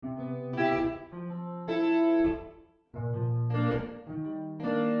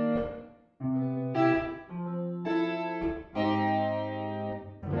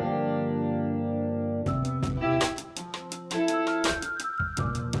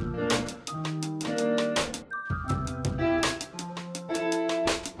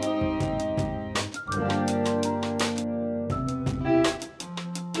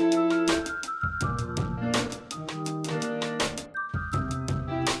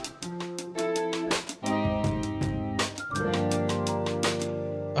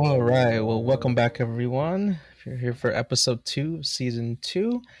All right. Well, welcome back, everyone. If you're here for episode two, season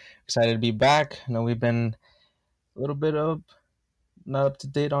two, excited to be back. I know we've been a little bit of not up to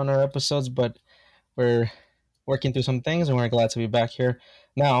date on our episodes, but we're working through some things, and we're glad to be back here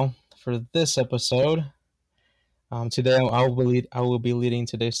now for this episode. Today, I will be leading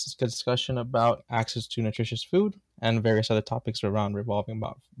today's discussion about access to nutritious food and various other topics around revolving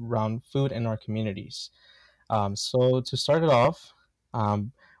about around food in our communities. So to start it off,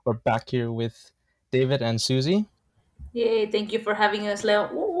 um, we're back here with David and Susie. Yay, thank you for having us, Leo.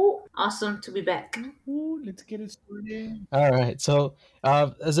 Woo, woo. Awesome to be back. Ooh, let's get it started. All right. So,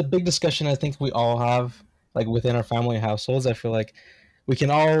 as a big discussion, I think we all have, like within our family households, I feel like we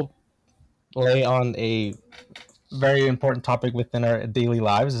can all lay on a very important topic within our daily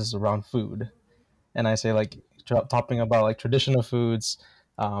lives is around food. And I say like talking about like traditional foods,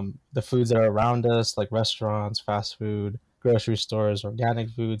 the foods that are around us, like restaurants, fast food, grocery stores, organic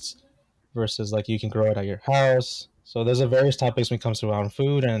foods, versus like you can grow it at your house. So there's a various topics when it comes to around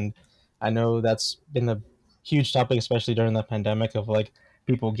food, and I know that's been a huge topic, especially during the pandemic, of like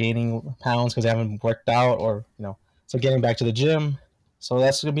people gaining pounds because they haven't worked out, or so getting back to the gym. So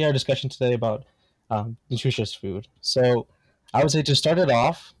that's gonna be our discussion today about nutritious food. So I would say to start it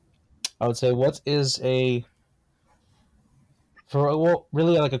off, I would say what is a for well,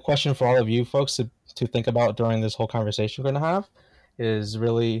 really like a question for all of you folks to think about during this whole conversation we're gonna have is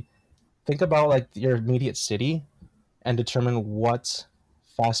really think about like your immediate city and determine what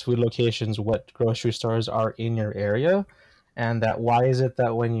fast food locations, what grocery stores are in your area, and that why is it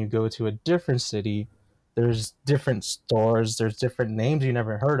that when you go to a different city, there's different stores, there's different names you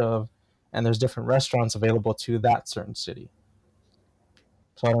never heard of, and there's different restaurants available to that certain city.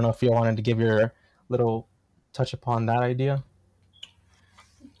 So I don't know if you wanted to give your little touch upon that idea.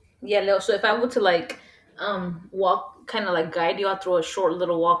 Yeah, Leo. So if I were to walk, kind of like guide you out through a short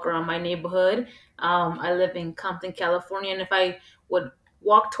little walk around my neighborhood, I live in Compton, California, and if I would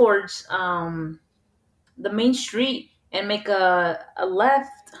walk towards the main street and make a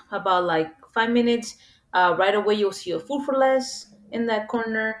left about like 5 minutes, right away you'll see a Food for Less in that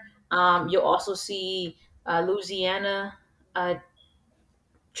corner. You'll also see Louisiana.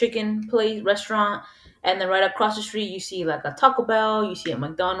 Chicken place restaurant, and then right across the street you see like a Taco Bell, you see a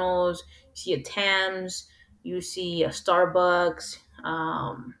McDonald's, you see a Tams, you see a Starbucks.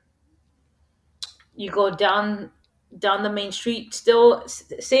 You go down the main street, still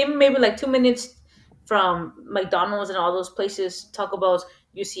same, maybe like 2 minutes from McDonald's and all those places, Taco Bell's.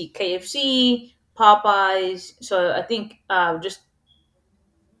 You see KFC, Popeyes. So I think just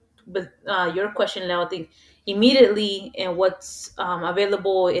with your question, Leo, I think immediately and what's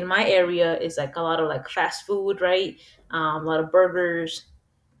available in my area is like a lot of like fast food, right? A lot of burgers,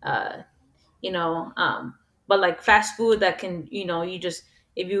 uh, you know, but like fast food that can, you just,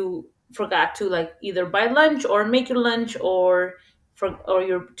 if you forgot to like either buy lunch or make your lunch, or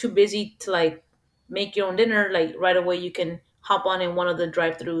you're too busy to like make your own dinner, like right away you can hop on in one of the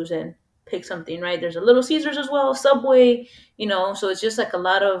drive-throughs and pick something, right? There's a Little Caesars as well, Subway, so it's just like a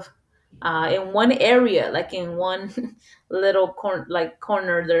lot of in one area, like in one little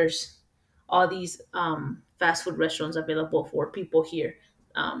corner, there's all these fast food restaurants available for people here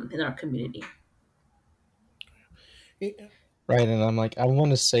in our community. It, Right, and I'm like, I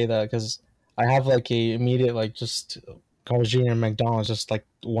want to say that because I have like a immediate like just Carl's Jr. and McDonald's just like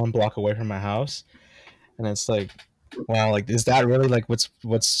one block away from my house, and it's like, wow, like is that really like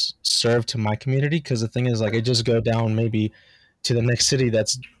what's served to my community? Because the thing is, like, I just go down maybe to the next city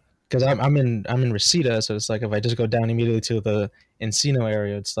that's because I'm in Reseda, so it's like if I just go down immediately to the Encino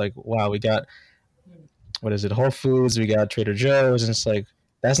area, it's like wow, we got what is it, Whole Foods, we got Trader Joe's, and it's like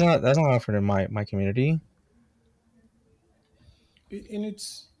that's not offered in my community. and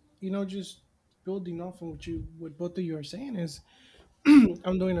it's just building off of what both of you are saying is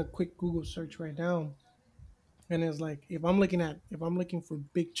I'm doing a quick Google search right now, and it's like if I'm looking for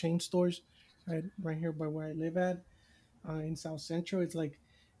big chain stores, right here by where I live at, in South Central, it's like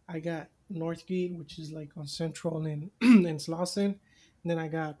I got Northgate, which is like on Central and and Slauson, and then I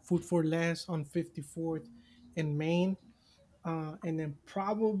got Food for Less on 54th in Maine, and then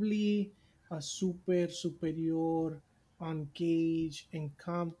probably a Super Superior on Gage and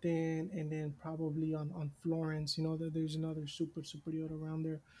Compton, and then probably on Florence. That there's another Super Superior around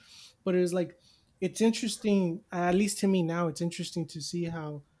there. But it's like it's interesting, at least to me now. It's interesting to see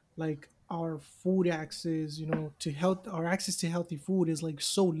how like our food access, to health, our access to healthy food is like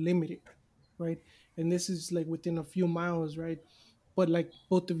so limited, right? And this is like within a few miles, right? But like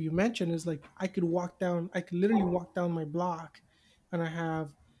both of you mentioned, is like I could literally walk down my block, and I have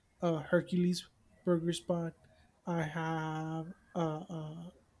a Hercules burger spot. I have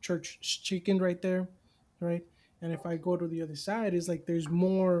church chicken right there, right? And if I go to the other side, it's like there's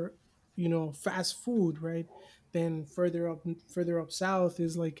more, fast food, right? Then further up south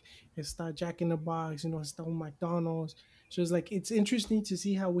is like it's that Jack in the Box, it's the McDonald's. So it's like it's interesting to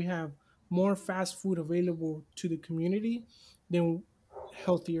see how we have more fast food available to the community than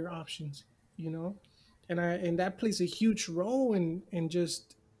healthier options, you know? And that plays a huge role in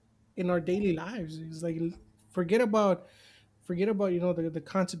just in our daily lives. It's like forget about the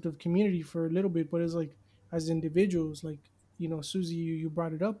concept of community for a little bit, but it's like as individuals, like Susie, you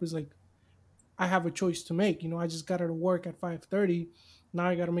brought it up, is like I have a choice to make. I just got out of work at 5:30. Now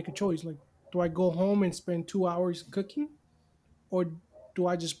I got to make a choice. Like, do I go home and spend 2 hours cooking, or do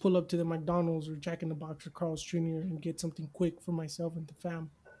I just pull up to the McDonald's or Jack in the Box or Carl's Jr. and get something quick for myself and the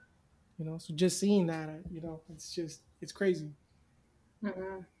fam? So just seeing that, it's crazy.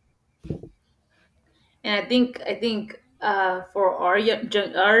 Mhm. And I think for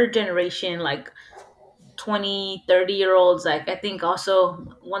our generation, like 20, 30 year olds, like I think also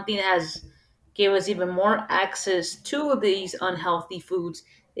one thing that has gave us even more access to these unhealthy foods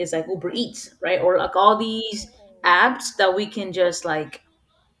is like Uber Eats, right? Or like all these apps that we can just like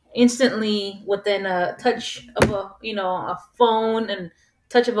instantly within a touch of a phone and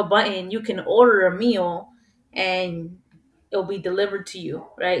touch of a button, you can order a meal and it'll be delivered to you,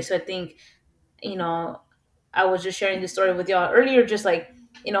 right? So I think, you know, I was just sharing this story with y'all earlier, just like,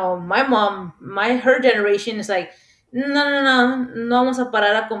 my mom, her generation is like, no, no, no, no vamos a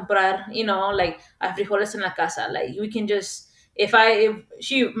parar a comprar, like a frijoles en la casa. Like we can just,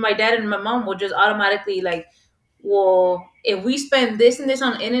 my dad and my mom would just automatically like, well, if we spend this and this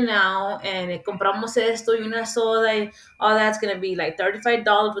on In and Out and compramos esto y una soda y all that's gonna be like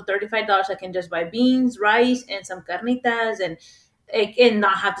 $35. With $35, I can just buy beans, rice, and some carnitas and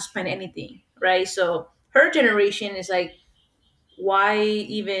not have to spend anything, right? So her generation is like, why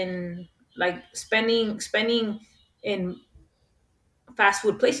even like spending in fast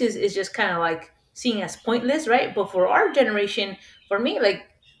food places is just kind of like seen as pointless, right? But for our generation, for me, like,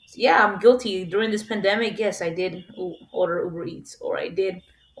 yeah, I'm guilty during this pandemic. Yes, I did order Uber Eats, or I did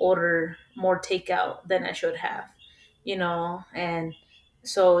order more takeout than I should have, and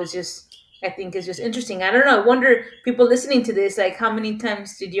so it's just, I think it's just interesting. I don't know. I wonder, people listening to this, like, how many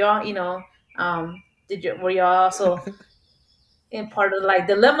times did y'all, were y'all also in part of like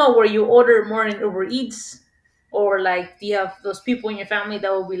dilemma where you order more in Uber Eats, or like do you have those people in your family that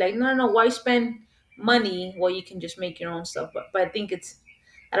will be like, no, no, why spend money while you can just make your own stuff? But I think it's,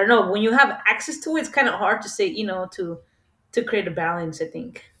 I don't know, when you have access to it, it's kind of hard to say, to create a balance. I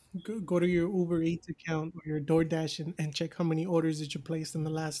think. Go to your Uber Eats account or your DoorDash and check how many orders that you placed in the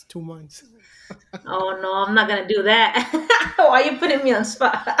last 2 months. Oh no, I'm not gonna do that. Why are you putting me on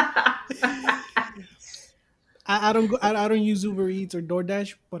spot? I don't use Uber Eats or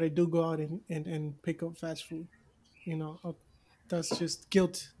DoorDash, but I do go out and pick up fast food. That's just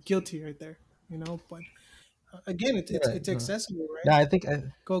guilty right there. But again, Yeah, it's no. accessible, right? Yeah, I think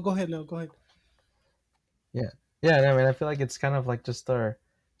Go ahead, Leo. Go ahead. yeah, yeah. I mean, I feel like it's kind of like just a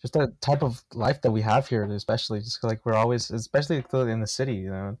type of life that we have here, especially just 'cause, like we're always, especially in the city,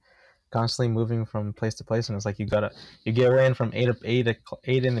 constantly moving from place to place, and it's like you get in from 8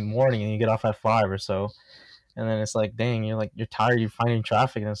 in the morning, and you get off at 5 or so, and then it's like, dang, you're tired, you're finding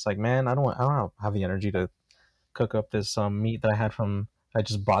traffic, and it's like, man, I don't have the energy to cook up this meat that I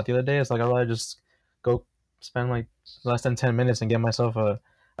just bought the other day. It's like I'd rather just go spend like less than 10 minutes and get myself a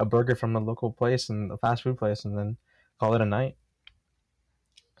burger from the local place and a fast food place, and then call it a night.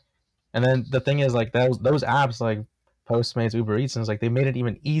 And then the thing is, like those apps like Postmates, Uber Eats, and it's like they made it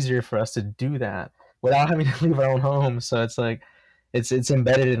even easier for us to do that without having to leave our own home. So it's like it's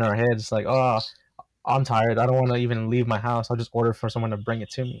embedded in our heads. Like, oh, I'm tired. I don't want to even leave my house. I'll just order for someone to bring it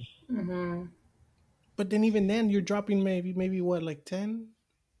to me. Hmm. But then even then, you're dropping maybe what, like 10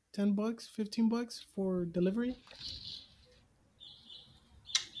 bucks, $15 for delivery.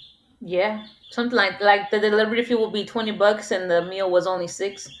 Yeah, something like the delivery fee will be $20 and the meal was only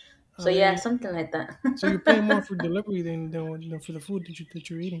six. So Then yeah, you something like that. so you're paying more for delivery than for the food that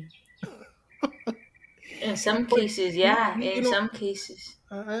you're eating. In some But cases, you, yeah. you, you In know, some cases.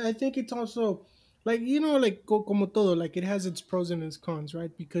 I think it's also like like como todo, like it has its pros and its cons,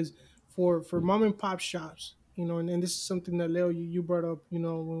 right? Because for mom and pop shops, and this is something that Leo, you brought up, when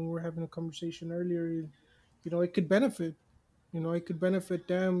we were having a conversation earlier. It could benefit, it could benefit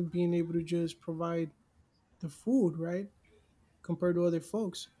them being able to just provide the food, right, compared to other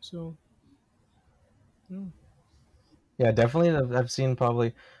folks. So yeah. Yeah, definitely. I've seen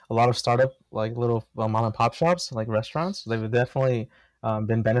probably a lot of startup like little mom and pop shops, like restaurants. They've definitely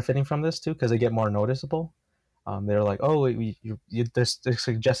been benefiting from this too because they get more noticeable. They're like, oh, this they're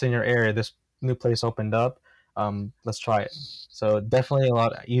suggesting in your area this new place opened up. Let's try it. So definitely a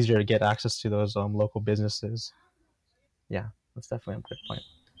lot easier to get access to those local businesses. Yeah, that's definitely a good point.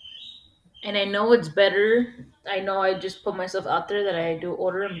 And I know it's better. I know I just put myself out there that I do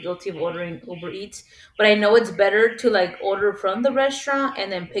order. I'm guilty of ordering Uber Eats, but I know it's better to like order from the restaurant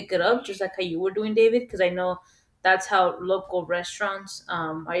and then pick it up, just like how you were doing, David. Because I know that's how local restaurants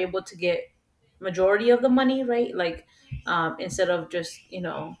are able to get majority of the money, right? Like instead of just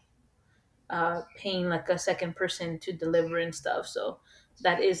paying like a second person to deliver and stuff. So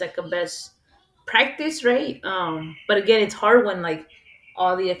that is like a best practice, right? But again, it's hard when like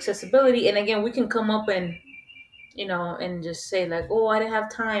all the accessibility, and again, we can come up and and just say like, oh, I didn't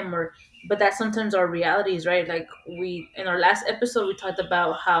have time, or but that's sometimes our realities, right? Like we in our last episode we talked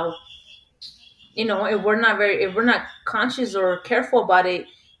about how if we're not conscious or careful about it,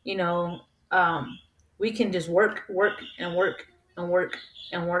 you know we can just work and work and work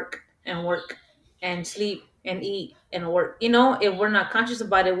and work and work and sleep and eat and work. If we're not conscious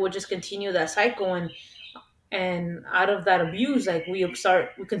about it, we'll just continue that cycle, and out of that abuse, like we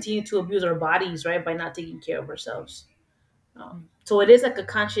continue to abuse our bodies, right, by not taking care of ourselves. So it is like a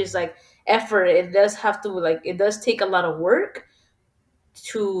conscious like effort. It does have to like it does take a lot of work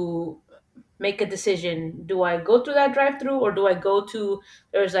to make a decision. Do I go through that drive through, or do I go to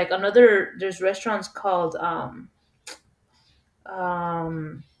there's restaurants called um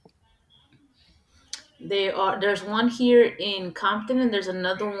there's one here in Compton, and there's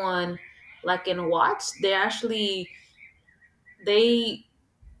another one like in Watts. They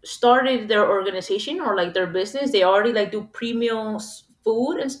started their organization or like their business. They already like do premium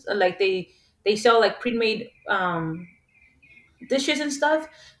food and like they sell like pre-made dishes and stuff,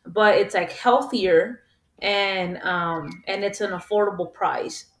 but it's like healthier, and it's an affordable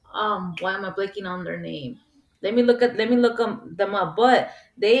price. Why am I blanking on their name? Let me look them up. But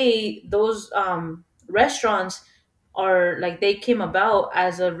those restaurants are like they came about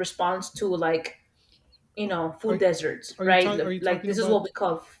as a response to like food Are deserts, are you right? talking? Are you Like talking this is about? what we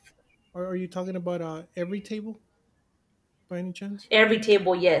call Are you talking about every table by any chance? every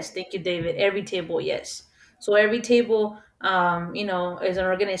table. Yes, thank you, David. Every table, yes. So every table, is an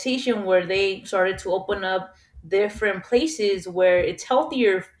organization where they started to open up different places where it's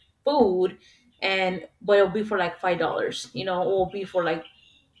healthier food, and but it'll be for like $5. Or it'll be for like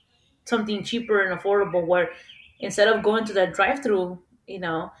something cheaper and affordable. Where instead of going to that drive-through,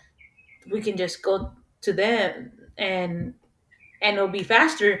 we can just go to them, and it'll be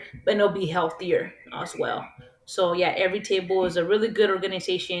faster, but it'll be healthier as well. So yeah, Every Table is a really good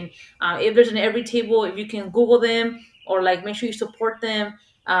organization. If there's an Every Table, if you can Google them or like make sure you support them.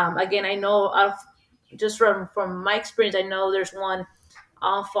 Again, I know just from my experience, I know there's one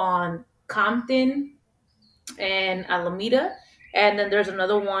off on Compton and Alameda, and then there's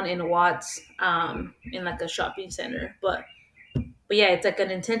another one in Watts, in like a shopping center. But yeah, it's like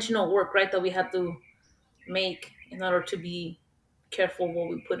an intentional work, right, that we have to make in order to be careful what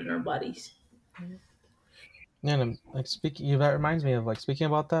we put in our bodies. Mhm. Yeah, and like speaking, that reminds me of like speaking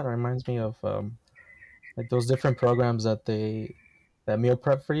about that. It reminds me of like those different programs that meal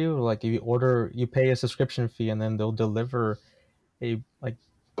prep for you. Like if you order, you pay a subscription fee, and then they'll deliver a like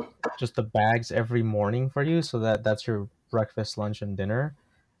just the bags every morning for you, so that's your breakfast, lunch, and dinner.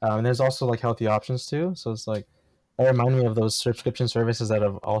 And there's also like healthy options too. So it's like that remind me of those subscription services that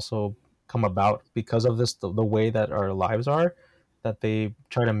have also come about because of this the way that our lives are. That they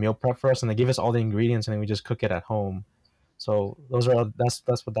try to meal prep for us, and they give us all the ingredients, and then we just cook it at home. So those are that's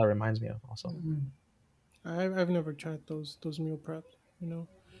what that reminds me of also. Mhm. I've never tried those meal preps.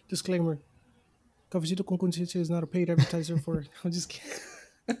 Disclaimer: Cafecito con Conciencia is not a paid advertiser for. I'm just kidding.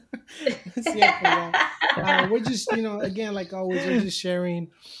 Yeah, but yeah, we're just again like always we're just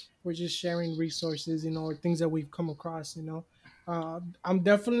sharing resources, or things that we've come across. I'm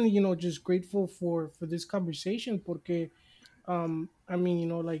definitely just grateful for this conversation porque I mean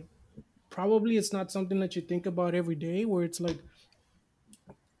like probably it's not something that you think about every day where it's like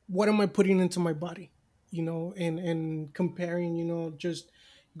what am I putting into my body, and comparing just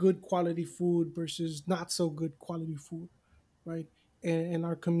good quality food versus not so good quality food, right? And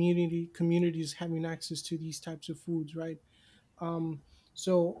our communities having access to these types of foods, right? um,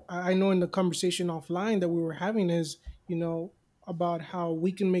 so I know in the conversation offline that we were having is, about how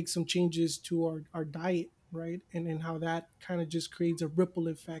we can make some changes to our diet, right? And how that kind of just creates a ripple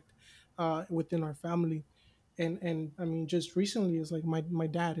effect within our family. And I mean, just recently, is like my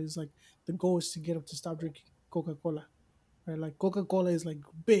dad is like the goal is to get him to stop drinking Coca Cola, right? Like Coca Cola is like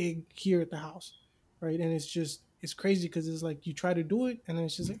big here at the house, right? And it's crazy because it's like you try to do it, and then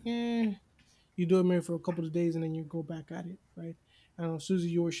it's just like, You do it maybe for a couple of days and then you go back at it, right? I don't know, Susie,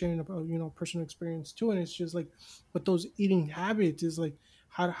 you were sharing about personal experience too, and it's just like, but those eating habits is like,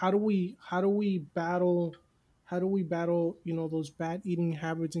 how do we battle those bad eating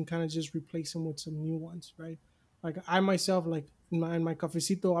habits and kind of just replace them with some new ones, right? Like I myself, like in my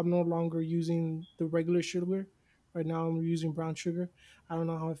cafecito, I'm no longer using the regular sugar. Right now, I'm using brown sugar. I don't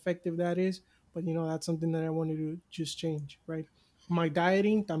know how effective that is, but that's something that I wanted to just change, right? My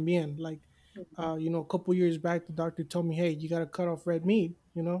dieting también, like a couple years back, the doctor told me, hey, you got to cut off red meat,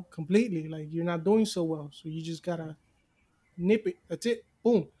 completely. Like you're not doing so well. So you just got to nip it. That's it.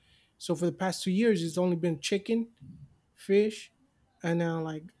 Boom. So for the past 2 years, it's only been chicken, fish, and now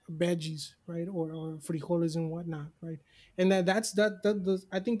like veggies, right? Or frijoles and whatnot, right? And I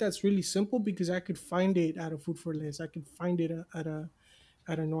think that's really simple because I could find it at a Food for Less. I could find it at a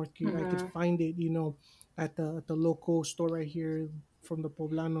Northgate. I could Mm-hmm. find it, at the local store right here from the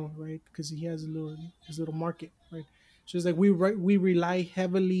Poblano, right? Because he has his little market, right? So it's like we rely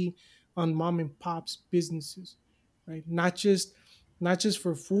heavily on mom and pops businesses, right? Not just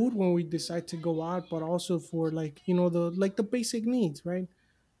for food when we decide to go out, but also for like the basic needs, right?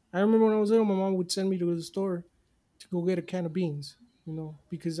 I remember when I was little, my mom would send me to the store to go get a can of beans,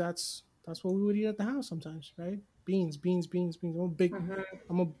 because that's what we would eat at the house sometimes, right? Beans, beans, beans, beans. Mm-hmm.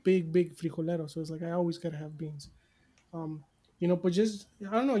 I'm a big, big frijolero, so it's like I always gotta have beans. But just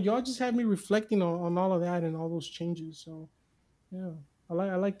I don't know, y'all just had me reflecting on all of that and all those changes. So yeah, I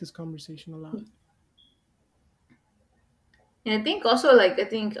like this conversation a lot. And I think also, like, I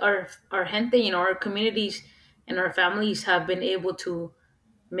think our gente, our communities and our families have been able to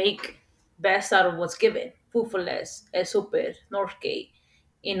make best out of what's given. Food for Less, El Super, Northgate,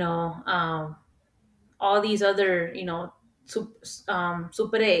 you know, all these other,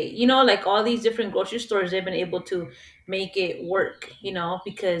 Super A, like all these different grocery stores, they've been able to make it work,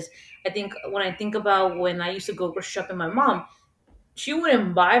 because I think when I think about when I used to go grocery shopping, my mom, she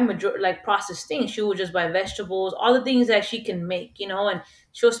wouldn't buy like processed things. She would just buy vegetables, all the things that she can make, and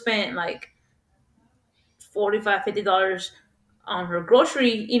she'll spend like 45, $50 on her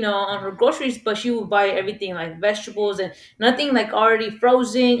on her groceries, but she would buy everything like vegetables and nothing like already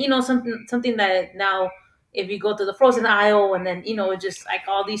frozen, something that now if you go to the frozen aisle and then, it's just like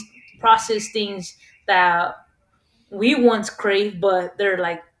all these processed things that we once craved, but they're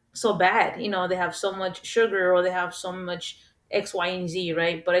like so bad, they have so much sugar or they have so much X, Y, and Z,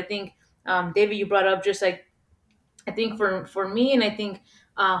 right? But I think, David, you brought up just like, I think for me, and I think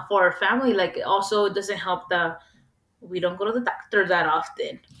for our family, like it also doesn't help that we don't go to the doctor that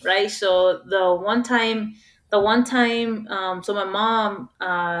often, right? So the one time, so my mom,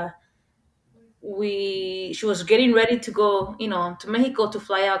 she was getting ready to go, to Mexico to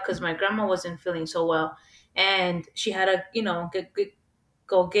fly out because my grandma wasn't feeling so well, and she had to,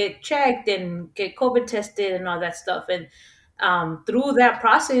 go get checked and get COVID tested and all that stuff. And through that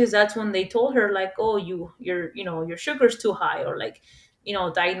process, that's when they told her like, oh, your sugar's too high, or like,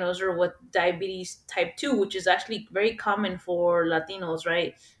 diagnosed her with diabetes type 2, which is actually very common for Latinos,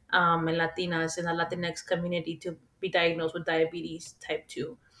 right? And Latinas in the Latinx community to be diagnosed with diabetes type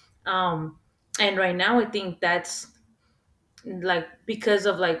 2. Um, and right now, I think that's like because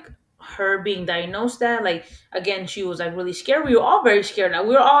of like her being diagnosed that, like, again, she was like really scared. We were all very scared. Like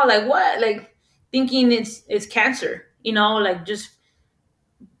we were all like, what, like thinking it's cancer, like just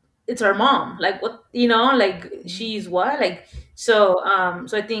it's our mom, like what, like Mhm. she's what, like, so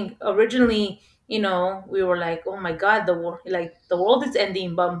I think originally, we were like, oh my god, the world is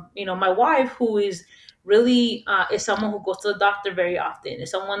ending. But my wife, who is really is someone who goes to the doctor very often,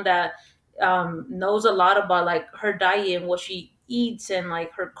 is someone that knows a lot about like her diet and what she eats and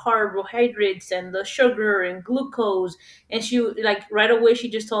like her carbohydrates and the sugar and glucose. And she, like, right away she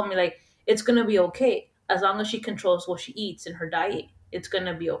just told me like, it's gonna be okay as long as she controls what she eats in her diet. It's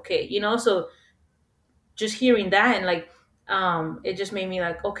gonna be okay, so just hearing that, and like, it just made me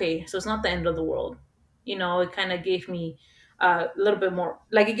like, okay, so it's not the end of the world. It kind of gave me a little bit more,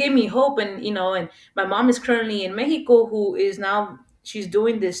 like, it gave me hope. And and my mom is currently in Mexico, who is now, she's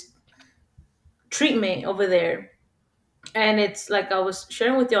doing this treatment over there. And it's like I was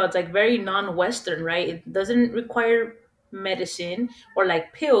sharing with y'all, it's like very non-Western, right? It doesn't require medicine or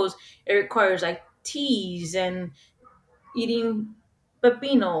like pills. It requires like teas and eating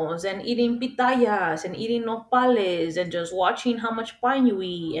pepinos and eating pitayas and eating nopales and just watching how much pan you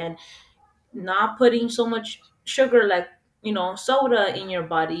eat and not putting so much sugar, like, soda in your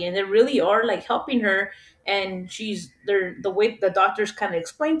body. And they really are like helping her. And she's there, the way the doctors kind of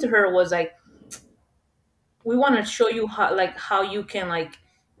explained to her was like, we want to show you how, like, how you can, like,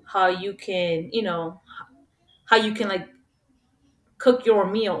 how you can, how you can, like, cook your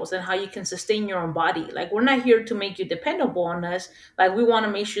meals and how you can sustain your own body. Like, we're not here to make you dependable on us. Like, we want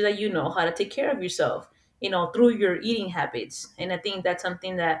to make sure that you know how to take care of yourself, through your eating habits. And I think that's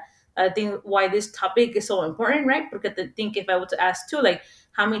something that I think why this topic is so important, right? Because I think if I were to ask too, like,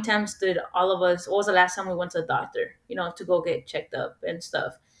 how many times did all of us, what was the last time we went to the doctor, to go get checked up and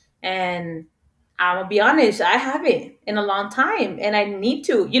stuff? And I'm gonna be honest, I haven't in a long time, and I need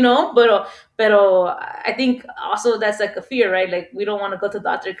to, but I think also that's like a fear, right? Like, we don't want to go to the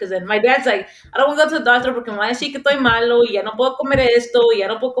doctor because then my dad's like, I don't want to go to the doctor porque me van a decir que estoy malo, y ya no puedo comer esto, y ya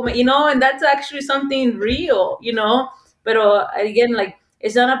no puedo comer, and that's actually something real, But again, like,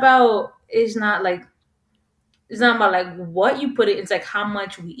 it's not like it's not about like what you put it. It's like how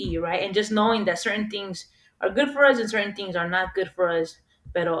much we eat, right? And just knowing that certain things are good for us and certain things are not good for us.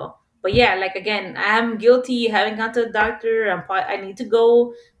 But yeah, like, again, I'm guilty. Haven't gone to the doctor. I need to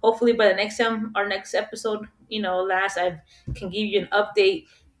go. Hopefully by the next time, our next episode, last, I can give you an update.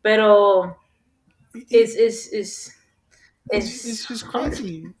 But It, it, it's it's just hard.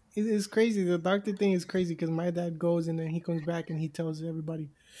 crazy. It's crazy. The doctor thing is crazy because my dad goes and then he comes back and he tells everybody,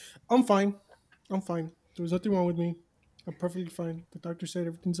 "I'm fine. I'm fine. There was nothing wrong with me. I'm perfectly fine. The doctor said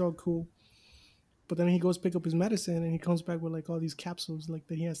everything's all cool." But then he goes pick up his medicine and he comes back with like all these capsules like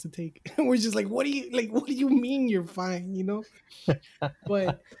that he has to take. And we're just like, what do you mean you're fine?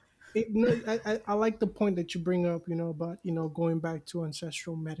 But no, I like the point that you bring up, about going back to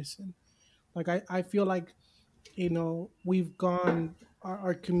ancestral medicine. Like I feel like we've gone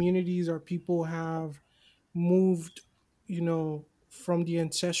our communities, our people have moved, from the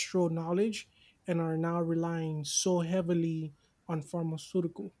ancestral knowledge and are now relying so heavily on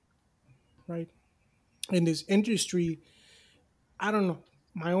pharmaceutical, right? In this industry, I don't know,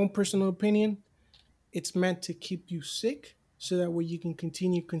 my own personal opinion, it's meant to keep you sick so that way you can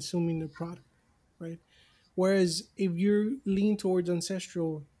continue consuming the product, right? Whereas if you lean towards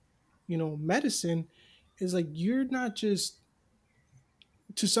ancestral, medicine, is like you're not just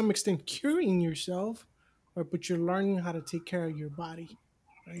to some extent curing yourself, right? But you're learning how to take care of your body,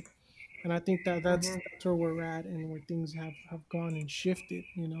 right? And I think that that's Mhm. that's where we're at and where things have gone and shifted.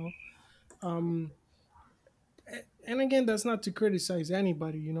 Um, and again, that's not to criticize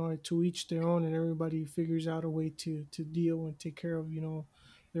anybody. To each their own, and everybody figures out a way to deal and take care of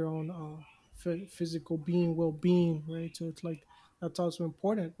their own physical being, well being, right? So it's like that's also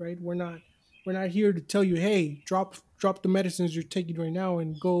important, right? We're not here to tell you, hey, drop the medicines you're taking right now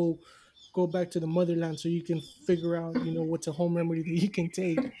and go back to the motherland so you can figure out what's a home remedy that you can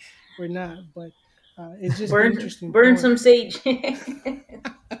take. We're not, but it's just an interesting Burn point. some sage.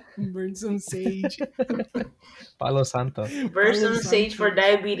 Burn some sage. Palo Santo. Burn Palo some sage for Santo.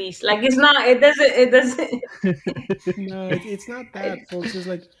 diabetes. Like, it's not. It doesn't. No, it's not that, folks. It's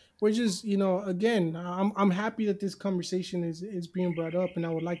like we're just, again, I'm happy that this conversation is being brought up, and I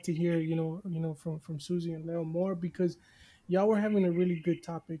would like to hear, from Susie and Leo more because y'all were having a really good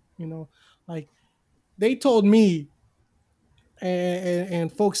topic. Like they told me,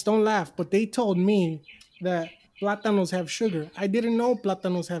 and folks don't laugh, but they told me that plátanos have sugar. I didn't know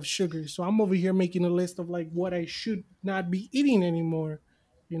plátanos have sugar, so I'm over here making a list of like what I should not be eating anymore.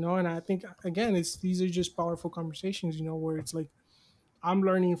 And I think again, it's these are just powerful conversations. Where it's like I'm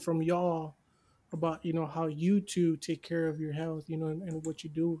learning from y'all about how you two take care of your health, and what you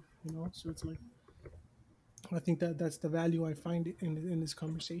do. So it's like I think that that's the value I find it in this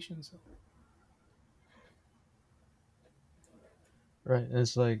conversation. So Right.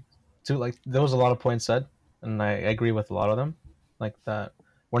 It's like, too, like, there was a lot of points said, and I agree with a lot of them. Like that,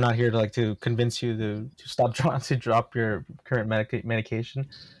 we're not here to convince you to stop to drop your current medication,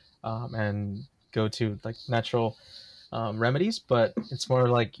 and go to like natural remedies. But it's more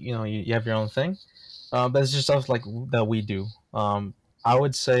like, you have your own thing. But it's just stuff like that we do. I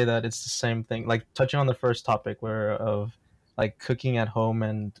would say that it's the same thing. Like touching on the first topic, where of like cooking at home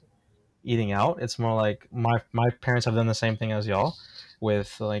and eating out. It's more like my parents have done the same thing as y'all,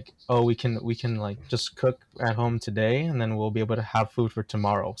 with like, oh, we can like just cook at home today, and then we'll be able to have food for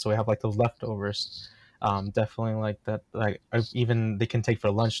tomorrow. So we have like those leftovers. Definitely like that. Like even they can take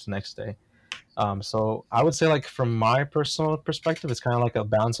for lunch the next day. So I would say, like, from my personal perspective, it's kind of like a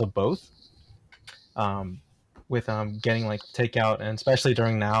balance of both. Um, with getting like takeout, and especially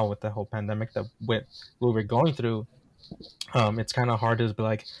during now with the whole pandemic that we were going through, it's kind of hard to be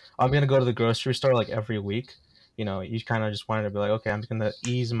like, I'm gonna go to the grocery store like every week. You kind of just wanted to be like, okay, I'm just gonna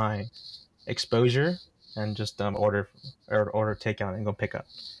ease my exposure and just order takeout and go pick up.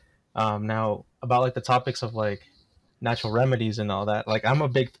 Now about like the topics of like natural remedies and all that, like I'm a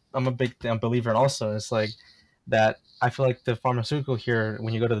big believer in also. It's like that I feel like the pharmaceutical here,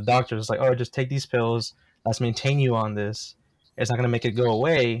 when you go to the doctor, it's like, oh, just take these pills. Let's maintain you on this. It's not going to make it go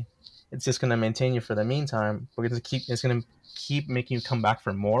away. It's just going to maintain you for the meantime. But it's going to keep making you come back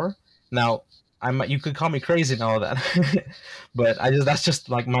for more. Now, you could call me crazy and all of that, but that's just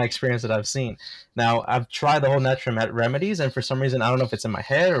like my experience that I've seen. Now, I've tried the whole natural remedies, and for some reason, I don't know if it's in my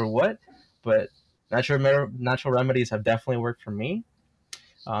head or what, but natural remedies have definitely worked for me.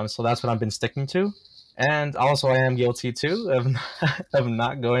 So that's what I've been sticking to. And also, I am guilty too of of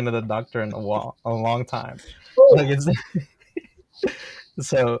not going to the doctor in a long time. Like Oh, it's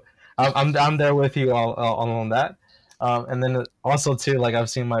so I'm there with you all on that. And then also too, like I've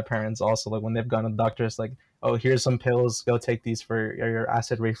seen my parents also like when they've gone to the doctor, it's like, oh, here's some pills, go take these for your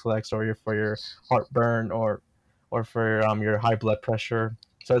acid reflux or for your heartburn or for your high blood pressure.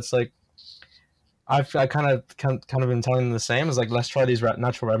 So it's like I kind of been telling them the same. Is like let's try these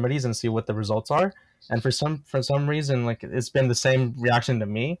natural remedies and see what the results are. And for some reason, like it's been the same reaction to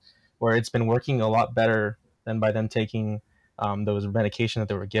me, where it's been working a lot better than by them taking those medication that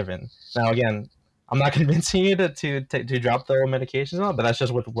they were given. Now again, I'm not convincing you to drop the medications on, but that's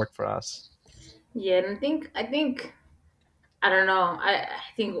just what worked for us. yeah, and I think I don't know. I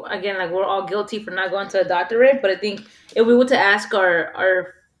think again, like we're all guilty for not going to a doctorate, but I think if we were to ask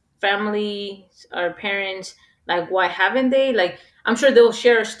our family, our parents, like why haven't they? Like I'm sure they'll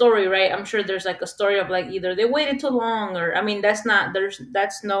share a story, right? I'm sure there's like a story of like either they waited too long, or I mean, that's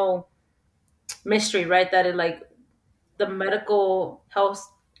no mystery, right? That it like the medical health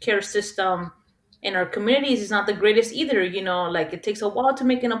care system in our communities is not the greatest either. Like it takes a while to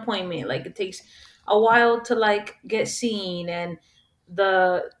make an appointment. Like it takes a while to like get seen, and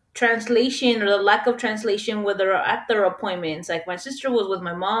the translation or the lack of translation with their at their appointments. Like my sister was with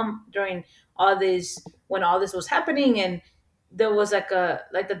my mom during all this when all this was happening, and there was like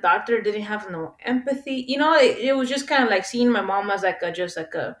the doctor didn't have no empathy. It was just kind of like seeing my mom as like a just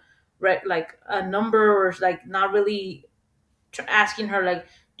like a like a number, or like not really asking her like,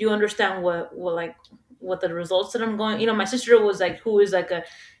 do you understand what like what the results that I'm going. My sister was like, who is like a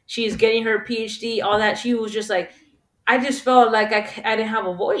she's getting her PhD, all that. She was just like, I just felt like I didn't have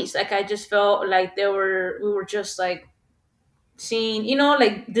a voice. Like I just felt like we were just like seeing,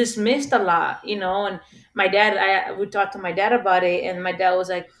 like dismissed a lot, and my dad, I would talk to my dad about it, and my dad was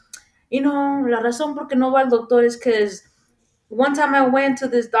like, la razón por qué no va al doctor is because one time I went to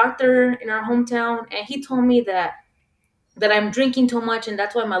this doctor in our hometown, and he told me that I'm drinking too much, and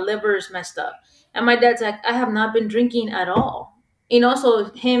that's why my liver is messed up. And my dad's like, I have not been drinking at all.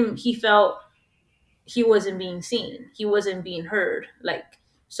 So he felt he wasn't being seen, he wasn't being heard. Like,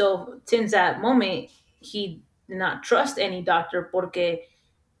 so since that moment, he did not trust any doctor porque,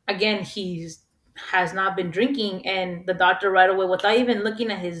 again, he's has not been drinking, and the doctor right away, without even looking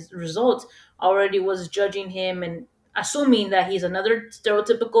at his results, already was judging him and assuming that he's another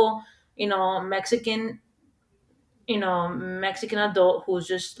stereotypical, Mexican Mexican adult who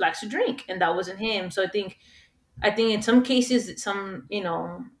just likes to drink, and that wasn't him. So I think in some cases, some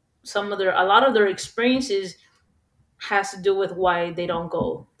of a lot of their experiences has to do with why they don't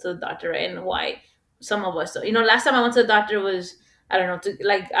go to the doctor, and why some of us. Last time I went to the doctor was, I don't know,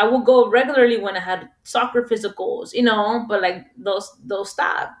 like I would go regularly when I had soccer physicals, but like those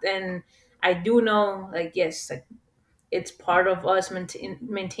stopped, and I do know, like, yes, like it's part of us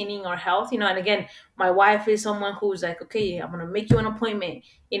maintaining our health. And again, my wife is someone who's like, okay, I'm gonna make you an appointment.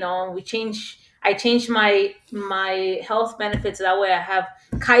 I changed my health benefits that way. I have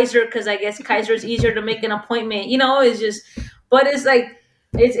Kaiser because I guess Kaiser is easier to make an appointment. It's just, but it's like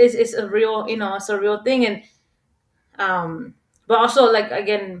it's a real, it's a real thing. And but also, like,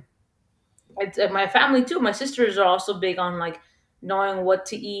 again, it's my family too. My sisters are also big on like knowing what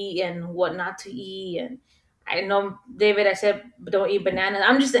to eat and what not to eat. And I know, David, I said don't eat bananas.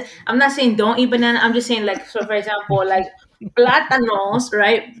 I'm not saying don't eat banana. I'm just saying, like, so for example, like plátanos,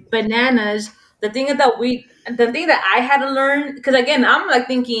 right? Bananas. The thing that I had to learn, because again, I'm like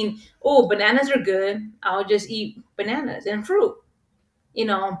thinking, oh, bananas are good. I'll just eat bananas and fruit.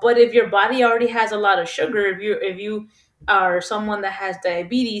 But if your body already has a lot of sugar, if you are someone that has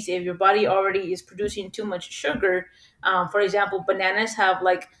diabetes, if your body already is producing too much sugar, for example, bananas have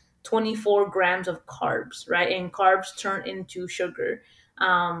like 24 grams of carbs, right? And carbs turn into sugar.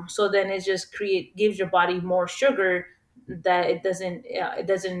 So then it just gives your body more sugar that it doesn't,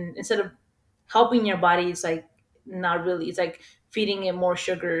 instead of helping your body, it's like not really, it's like feeding it more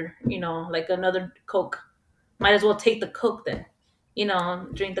sugar, like another Coke. Might as well take the Coke then.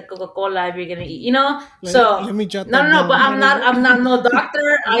 Drink the Coca Cola if you're gonna eat. So Let me jot no, that no, no. But down. I'm Might as not. well. I'm not no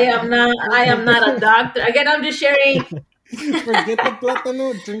doctor. I am not. I am not a doctor. Again, I'm just sharing. Forget the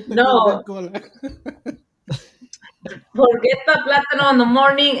plátano, drink the No, Coca-Cola. forget the plátano in the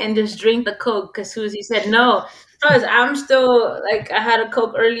morning and just drink the Coke. Because Susie said no. Cause I'm still like I had a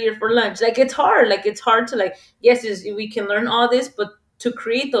Coke earlier for lunch. Like it's hard. Like it's hard to like yes, we can learn all this, but to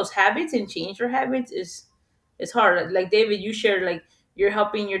create those habits and change your habits is hard. Like David, you shared like you're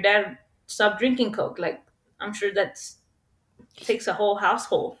helping your dad stop drinking Coke. Like I'm sure that's takes a whole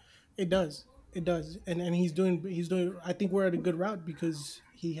household. It does. It does. And he's doing I think we're at a good route because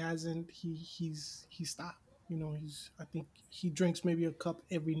he hasn't he stopped. He's I think he drinks maybe a cup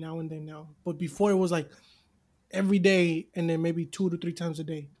every now and then now. But before it was like every day and then maybe 2 to 3 times a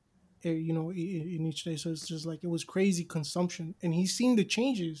day. In each day. So it's just like it was crazy consumption and he's seen the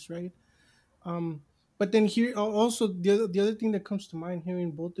changes, right? Um but then here also the other thing that comes to mind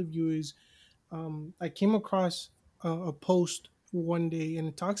hearing both of you is I came across a post one day and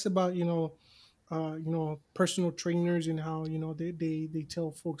it talks about personal trainers and how they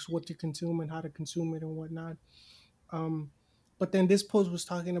tell folks what to consume and how to consume it and whatnot. Um, but then this post was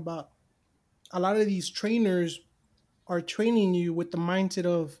talking about a lot of these trainers are training you with the mindset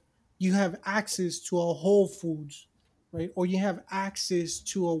of you have access to a Whole Foods, right? Or you have access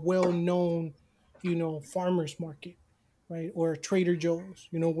to a well-known, farmers market, right? Or a Trader Joe's,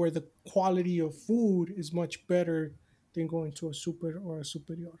 where the quality of food is much better than going to a super or a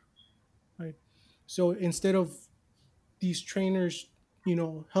superior, right? So instead of these trainers,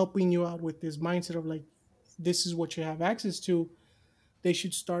 helping you out with this mindset of like, this is what you have access to, they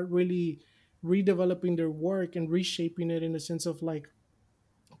should start really redeveloping their work and reshaping it in the sense of like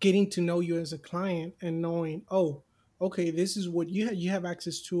getting to know you as a client and knowing, oh, okay, this is what you have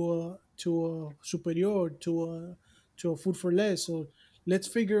access to a superior to a food for less. So let's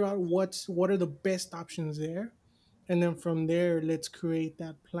figure out what are the best options there, and then from there let's create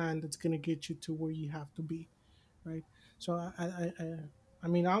that plan that's going to get you to where you have to be, right? So I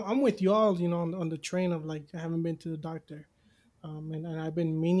mean I'm with y'all, on the train of like I haven't been to the doctor, and I've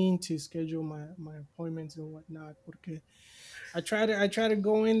been meaning to schedule my appointments and whatnot. Porque I try to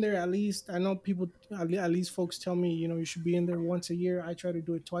go in there at least. I know people at least folks tell me you should be in there once a year. I try to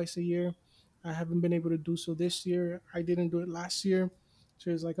do it twice a year. I haven't been able to do so this year. I didn't do it last year, so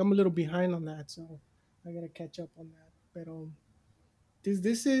it's like I'm a little behind on that. So I gotta catch up on that. But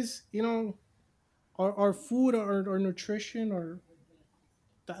this is our food, our nutrition, or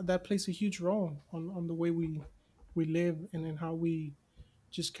that plays a huge role on the way we live and then how we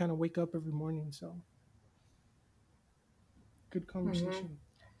just kind of wake up every morning. So good Hmm. conversation.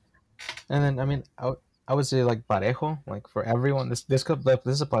 And then I would say like parejo, like for everyone. This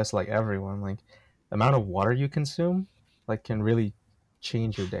applies to like everyone. Like the amount of water you consume, like can really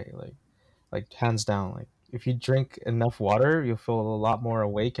change your day. Like hands down. Like if you drink enough water, you'll feel a lot more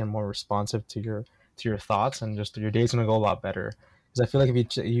awake and more responsive to your thoughts, and just your day's gonna go a lot better. Because I feel like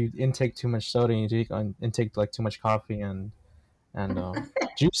if you intake too much soda and you intake like too much coffee and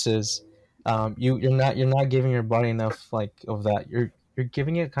juices, you're not giving your body enough like of that. You're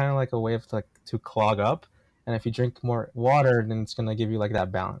giving it kind of like a way of like to clog up, and if you drink more water, then it's gonna give you like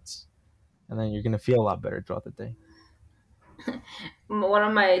that balance, and then you're gonna feel a lot better throughout the day. One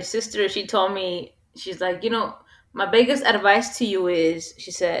of my sisters, she told me, she's like, my biggest advice to you is,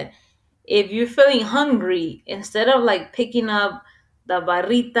 she said, if you're feeling hungry, instead of like picking up the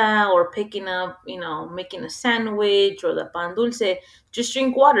barrita or picking up, making a sandwich or the pan dulce, just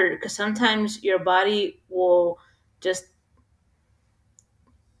drink water because sometimes your body will just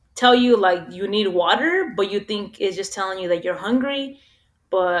tell you like you need water, but you think it's just telling you that you're hungry.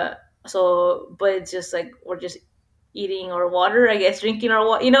 But it's just like we're just eating our water, I guess, drinking our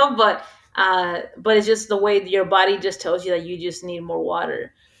water, but it's just the way your body just tells you that you just need more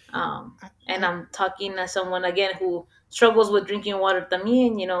water. I, And I I'm talking as someone again who struggles with drinking water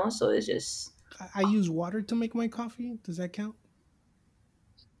también, so it's just I use water to make my coffee. Does that count?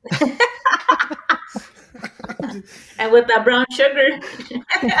 I'm just, and with that brown sugar.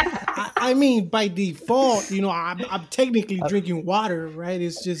 I mean, by default, I'm technically drinking water, right?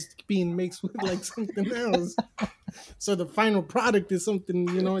 It's just being mixed with like something else. So the final product is something,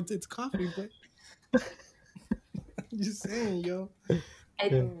 it's coffee. But I'm just saying, yo. I,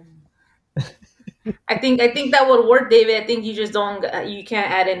 Yeah. Um, I think that would work, David. I think you just don't you can't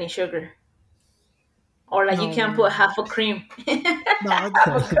add any sugar. Or like you can't no, put half a cream. no,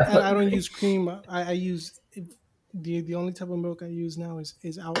 Half a cup I of don't cream. use cream. I use the only type of milk I use now is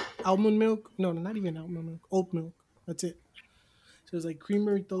almond milk. No, not even almond milk. Oat milk. That's it. So it's like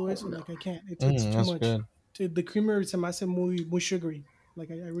creamer y todo eso. Like I can't. It's too That's much. good. The creamer se me hace muy sugary.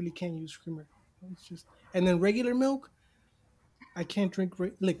 Like I really can't use creamer. It's just and then regular milk. I can't drink.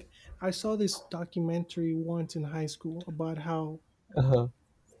 Like I saw this documentary once in high school about how Uh-huh.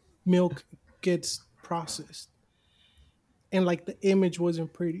 milk gets processed, and like the image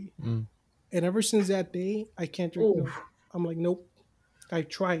wasn't pretty. Mm. And ever since that day, I can't drink Ooh. milk. I'm like, nope. I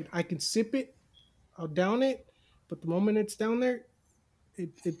tried. I can sip it, I'll down it, but the moment it's down there,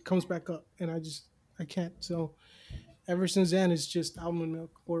 it comes back up, and I can't. So ever since then, it's just almond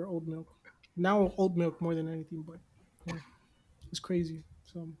milk or oat milk. Now oat milk more than anything, but yeah, it's crazy.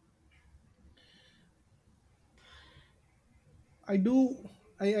 So I do.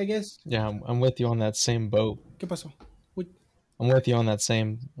 I guess. Yeah, I'm with you on that same boat. ¿Qué pasó? What, I'm with you on that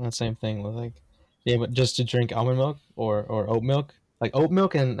same thing with like, yeah, but just to drink almond milk or oat milk, like oat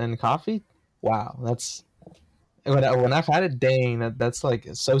milk and coffee. Wow, that's when I've had it. Dang, that's like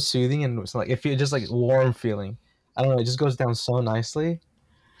so soothing and it's like it feel just like warm feeling. I don't know, it just goes down so nicely.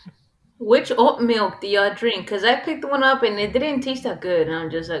 Which oat milk do y'all drink? Because I picked one up and it didn't taste that good. And I'm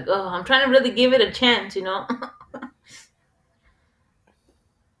just like, oh, I'm trying to really give it a chance, you know?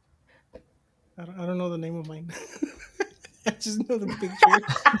 I don't know the name of mine. I just know the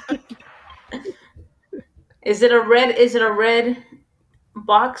picture. Is it a red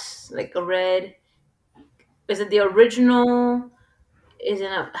box? Like a red. Is it the original? Is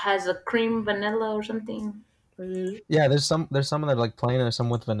it has a cream vanilla or something? I, Yeah, there's some that are like plain and some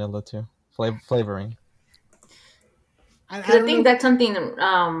with vanilla too, flavoring. Because I I don't think know. that's something.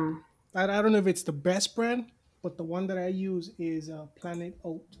 I don't know if it's the best brand, but the one that I use is Planet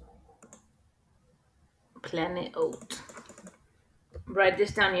Oat. Planet Oat. Write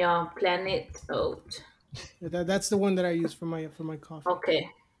this down, y'all. Planet Oat. That's the one that I use for my coffee. Okay.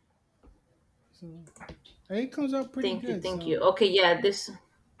 So it comes out pretty Thank you. good. Thank So you. Okay. Yeah. This.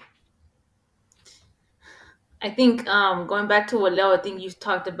 I think going back to what Leo, I think you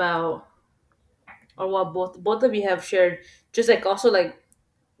talked about, or what both of you have shared, just like also like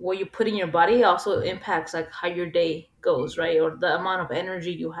what you put in your body also impacts like how your day goes, right? Or the amount of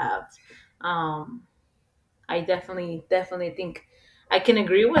energy you have. Um, I definitely think I can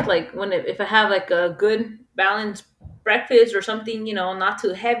agree with like if I have like a good balanced breakfast or something, not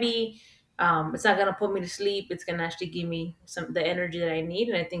too heavy. It's not gonna put me to sleep. It's gonna actually give me some the energy that I need,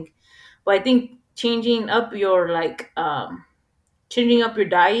 and I think changing up your diet,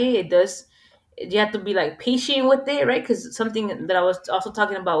 it does. You have to be like patient with it, right? Because something that I was also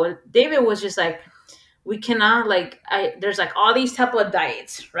talking about with David was just like we cannot like I there's like all these type of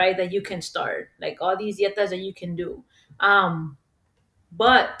diets, right, that you can start, like all these dietas that you can do.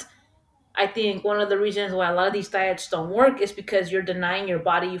 But I think one of the reasons why a lot of these diets don't work is because you're denying your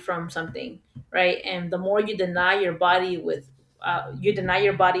body from something, right? And the more you deny your body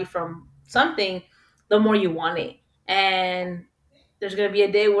from something, the more you want it. And there's gonna be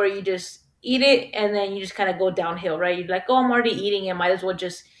a day where you just eat it and then you just kind of go downhill, right? You're like, oh, I'm already eating it, might as well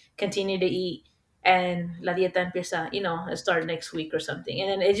just continue to eat. And la dieta empieza, start next week or something. And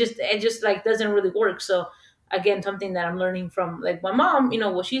then it just like doesn't really work. So again, something that I'm learning from like my mom,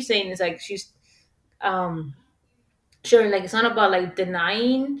 what she's saying is like she's um sharing like it's not about like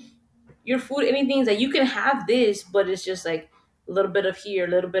denying your food, anything is like you can have this, but it's just like a little bit of here, a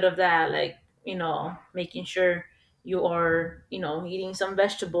little bit of that, like making sure you are eating some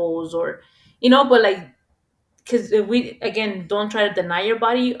vegetables or but like because if we again don't try to deny your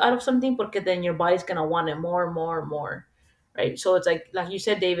body out of something because then your body's gonna want it more and more and more, right? So it's like you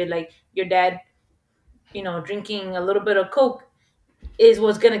said, David, like your dad drinking a little bit of coke is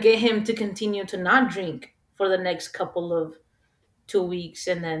what's gonna get him to continue to not drink for the next couple of 2 weeks,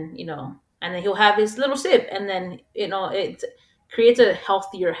 and then and then he'll have his little sip, and then it creates a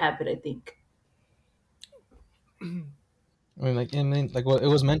healthier habit, I think. I mean, like and then, like what it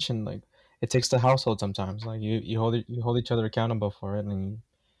was mentioned, like it takes the household sometimes. Like you hold each other accountable for it, and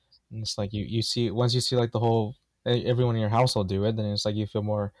it's like you see once you see like the whole everyone in your household do it, then it's like you feel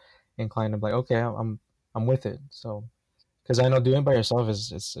more inclined to be like, okay, I'm with it. So because I know doing it by yourself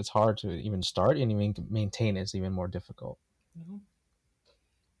is it's hard to even start and even to maintain it's even more difficult.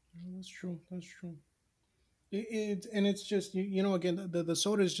 you know, that's true. That's true. And it's just again the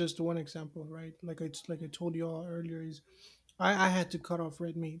soda is just one example, right? Like I told you all earlier, is I had to cut off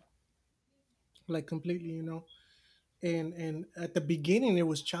red meat like completely, and at the beginning it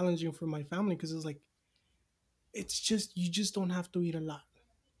was challenging for my family because it's like it's just you just don't have to eat a lot.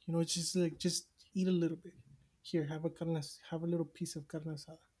 It's just like just eat a little bit. Here, have a little piece of carne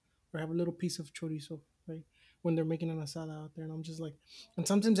asada, or have a little piece of chorizo, right? When they're making an asada out there, and I'm just like, and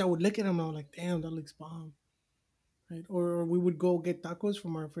sometimes I would look at them and I'm like, damn, that looks bomb, right? Or we would go get tacos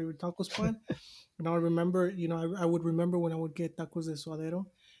from our favorite taco spot, and I would remember, I would remember when I would get tacos de suadero.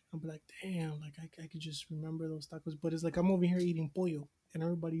 I'd be like, damn, like I could just remember those tacos. But it's like I'm over here eating pollo, and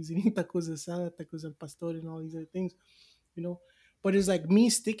everybody's eating tacos de asada, tacos al pastor, and all these other things, you know. But it's like me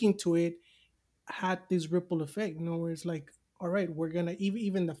sticking to it had this ripple effect, where it's like, all right, we're gonna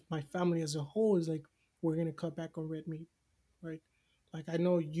even my family as a whole is like, we're gonna cut back on red meat, right? Like, I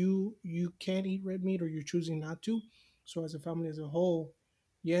know you can't eat red meat, or you're choosing not to. So as a family as a whole,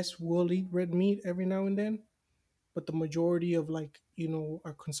 yes, we'll eat red meat every now and then, but the majority of, like,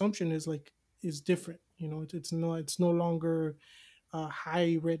 our consumption is like, is different. It's no longer a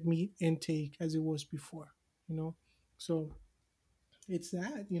high red meat intake as it was before. You know, so it's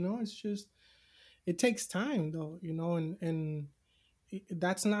that. It's just, it takes time though. And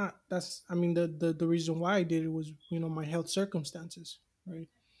that's, I mean, the reason why I did it was, my health circumstances, right?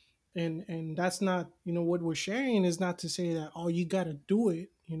 And that's not, what we're sharing is not to say that, oh, you got to do it,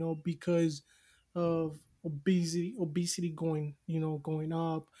 because of obesity going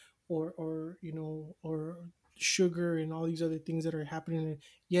up, or sugar and all these other things that are happening. And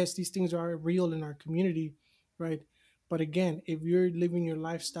yes, these things are real in our community, right? But again, if you're living your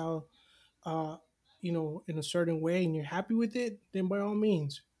lifestyle, uh in a certain way, and you're happy with it, then by all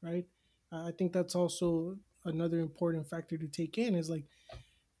means, right? I think that's also another important factor to take in, is like,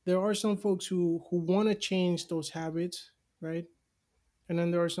 there are some folks who want to change those habits, right? And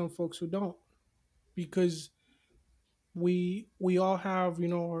then there are some folks who don't, because we all have,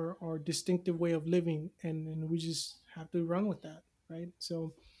 our distinctive way of living, and we just have to run with that, right?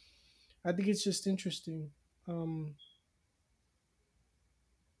 So I think it's just interesting. um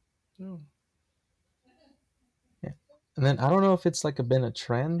no. Yeah. And then I don't know if it's like been a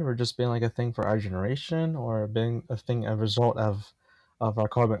trend or just been like a thing for our generation, or been a thing, a result of our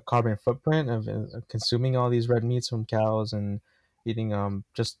carbon footprint of consuming all these red meats from cows, and eating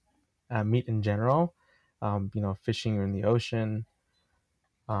just meat in general, fishing in the ocean.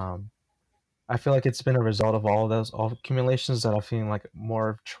 um I feel like it's been a result of all of those all accumulations, that I'm feeling like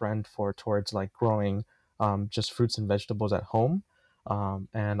more trend for towards like growing just fruits and vegetables at home,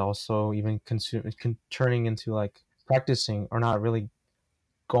 and also even turning into like practicing, or not really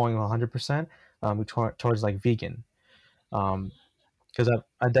going 100%, towards like vegan. Because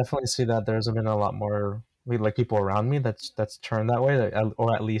I definitely see that there's been a lot more like people around me that's turned that way, like,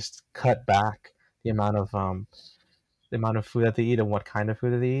 or at least cut back the amount of um, the amount of food that they eat and what kind of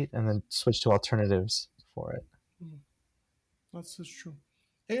food that they eat, and then switch to alternatives for it. Mm, that's just true.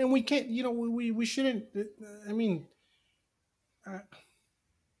 And we can't, we shouldn't, I mean, I,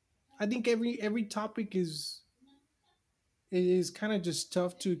 I think every topic is kind of just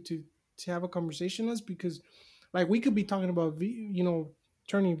tough to have a conversation as, because, like, we could be talking about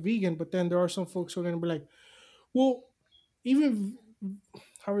turning vegan, but then there are some folks who are going to be like, well, even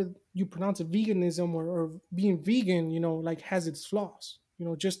how you pronounce it, veganism, or being vegan, like, has its flaws,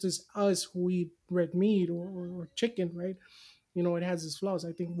 just as us who eat red meat, or chicken, right? It has its flaws.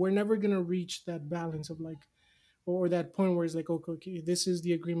 I think we're never going to reach that balance of, like, or that point where it's like, okay, okay, this is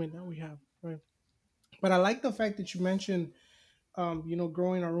the agreement that we have, right? But I like the fact that you mentioned,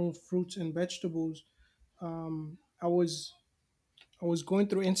 growing our own fruits and vegetables. I was going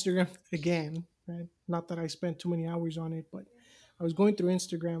through Instagram again, right? Not that I spent too many hours on it, but I was going through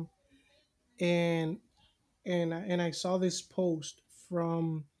Instagram, and I saw this post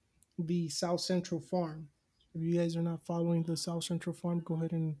from the South Central Farm. If you guys are not following the South Central Farm, go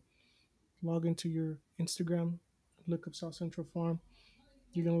ahead and log into your Instagram, look up South Central Farm.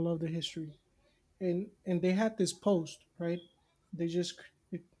 You're gonna love the history. And they had this post, right? They just,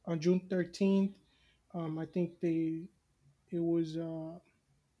 on June 13th. I think it was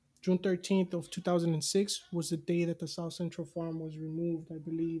June 13th of 2006 was the day that the South Central Farm was removed, I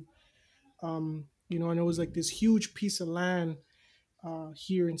believe. And it was like this huge piece of land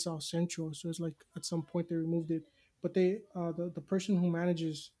here in South Central. So it's like at some point they removed it, but the person who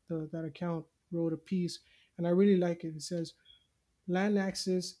manages that account wrote a piece, and I really like it. It says, land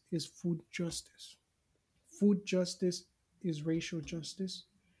access is food justice. Food justice is racial justice.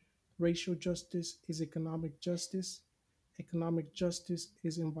 Racial justice is economic justice. Economic justice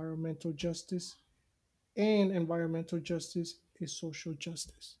is environmental justice. And environmental justice is social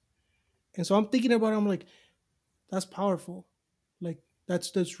justice. And so I'm thinking about it, I'm like, that's powerful. Like,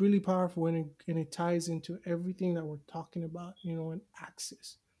 that's really powerful, and it ties into everything that we're talking about, and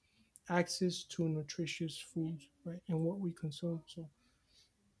access to nutritious foods, right? And what we consume. So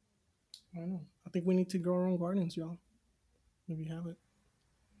I don't know. I think we need to grow our own gardens, y'all. If you have it.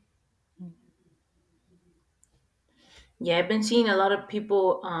 Yeah, I've been seeing a lot of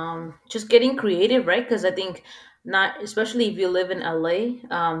people just getting creative, right? Because I think not, especially if you live in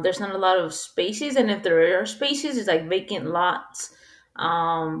LA, there's not a lot of spaces, and if there are spaces, it's like vacant lots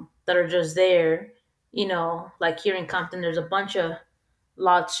that are just there. Like here in Compton, there's a bunch of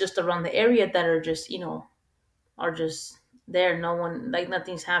lots just around the area that are just are just there. No one, like,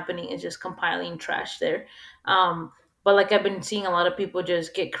 nothing's happening. It's just compiling trash there. Um, But like I've been seeing a lot of people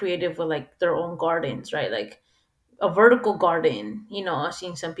just get creative with like their own gardens, right? Like a vertical garden. I've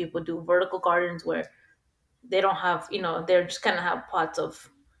seen some people do vertical gardens where they don't have, they're just kind of have pots of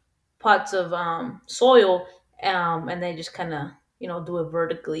soil, and they just kind of do it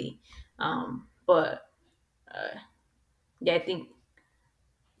vertically. But yeah, I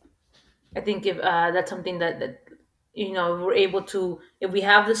think if that's something that we're able to, if we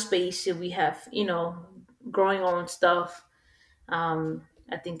have the space, if we have growing our own stuff,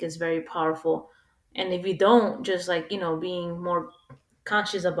 I think is very powerful. And if you don't, just like being more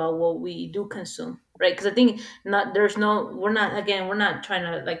conscious about what we do consume, right? Because I think not there's no we're not again we're not trying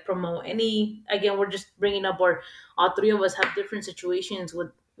to like promote any, again, we're just bringing up where all three of us have different situations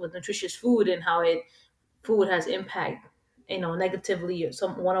with nutritious food and how it food has impact negatively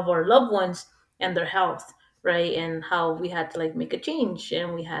some one of our loved ones and their health, right? And how we had to like make a change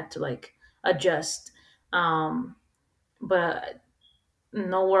and we had to like adjust. But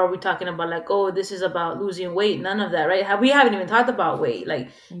nowhere are we talking about like, oh, this is about losing weight. None of that, right? We haven't even talked about weight.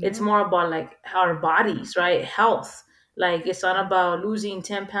 Like it's Yeah. more about like our bodies, right? Health. Like it's not about losing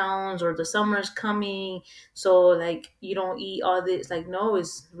 10 pounds or the summer's coming, so like you don't eat all this. Like no,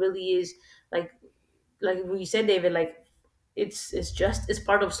 it's really is like we said, David, like it's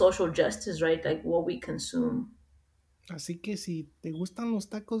part of social justice, right? Like what we consume. Así que si te gustan los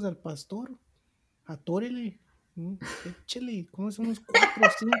tacos del pastor, atórele. Échele, como son unos cuatro,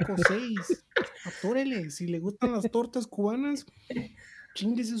 cinco, seis. Atórele. Si le gustan las tortas cubanas,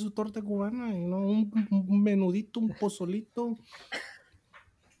 chinguese su torta cubana. Un menudito, un pozolito.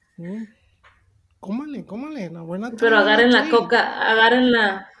 ¿Mm? Cómale, cómale. La buena Pero trae la J.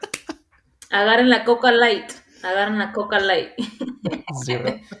 agarren la coca light, agarren la coca light.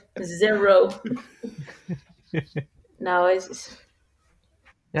 Zero. Zero. No, it's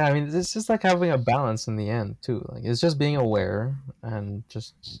Yeah, I mean, it's just like having a balance in the end too. Like it's just being aware and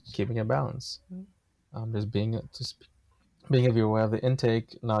just keeping a balance. Just being aware of the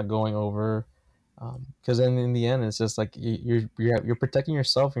intake, not going over. Because then in the end, it's just like you're protecting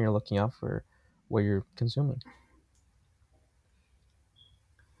yourself and you're looking out for what you're consuming.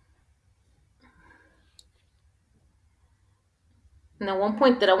 now one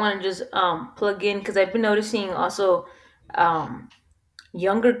point that I want to just plug in, because I've been noticing also, um,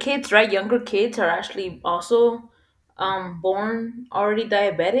 younger kids, right? Younger kids are actually also born already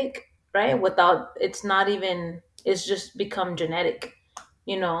diabetic, right? Without, it's not even, it's just become genetic,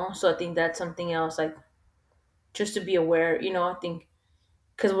 So I think that's something else, like just to be aware, I think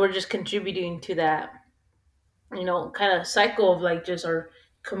because we're just contributing to that, kind of cycle of like just our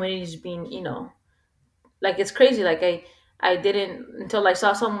communities being, like it's crazy. Like I didn't until I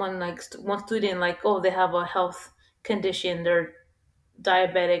saw someone like one student like, oh, they have a health condition, they're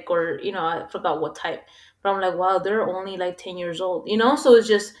diabetic, or I forgot what type, but I'm like, wow, they're only like 10 years old, so it's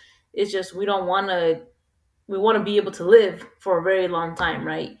just we want to be able to live for a very long time,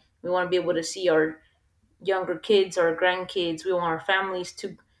 right? We want to be able to see our younger kids, our grandkids. We want our families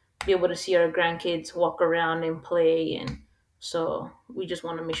to be able to see our grandkids walk around and play, and so we just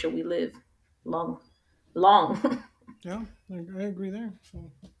want to make sure we live long, long. Yeah, I agree there.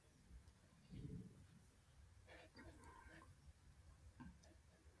 So,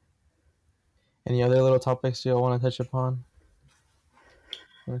 Any other little topics you all want to touch upon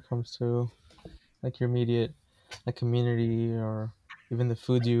when it comes to like your immediate like community or even the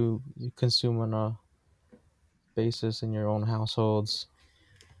food you consume on a basis in your own households?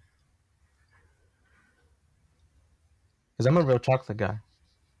 Because I'm a real chocolate guy.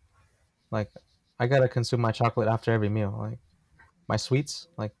 Like I gotta consume my chocolate after every meal. Like my sweets,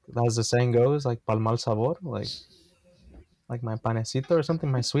 like as the saying goes, like pal mal sabor, like my panecito or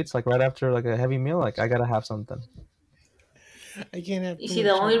something. My sweets, like right after like a heavy meal, like I gotta have something. I can't have You too see, the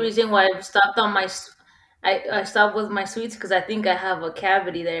much only chocolate. reason why I've stopped on I stopped with my sweets because I think I have a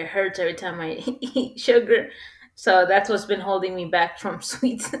cavity that hurts every time I eat sugar. So that's what's been holding me back from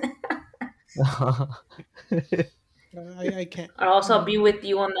sweets. I can't. Or also I'll be with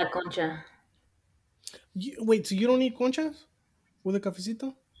you on that concha. Wait, so you don't eat conchas with a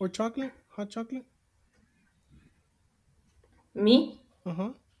cafecito or chocolate, hot chocolate? Me? Uh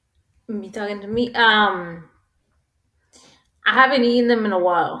huh. Me talking to me? I haven't eaten them in a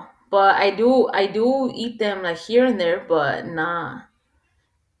while, but I do eat them like here and there, but nah.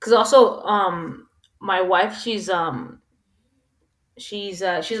 Cause also my wife, she's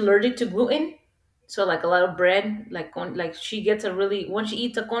allergic to gluten, so like a lot of bread, like she gets a really, when she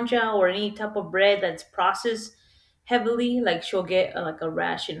eats a concha or any type of bread that's processed heavily, like she'll get like a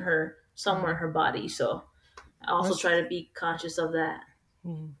rash in her somewhere in her body. So I also That's try to be conscious of that.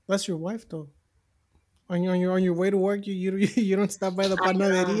 that's your wife though. on your way to work, you don't stop by the I know.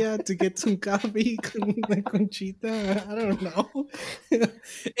 panaderia to get some coffee con la conchita. I don't know.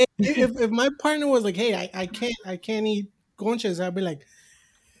 If my partner was like, "Hey, I can't eat conchas," I'd be like,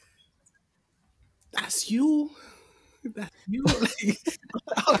 "That's you, that's you."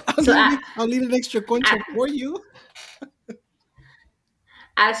 Like, So I'll leave an extra concha I, for you.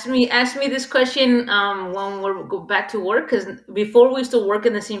 ask me this question when we go back to work, because before we used to work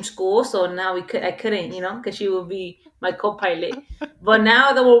in the same school, so now I couldn't, because she would be my co-pilot. But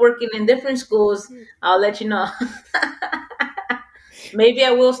now that we're working in different schools, I'll let you know. Maybe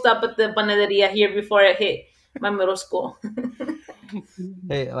I will stop at the panaderia here before I hit my middle school.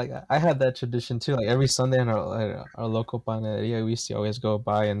 Hey, like I had that tradition too. Like every Sunday in our local panaderia, we used to always go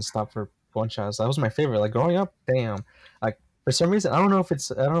by and stop for conchas. That was my favorite. Like growing up, damn. Like for some reason, I don't know if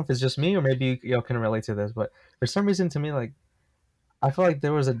it's just me or maybe y'all can relate to this, but for some reason to me, like I feel like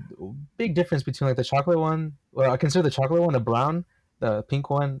there was a big difference between like the chocolate one. Well, I consider the chocolate one the brown, the pink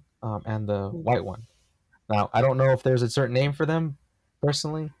one, and the white one. Now I don't know if there's a certain name for them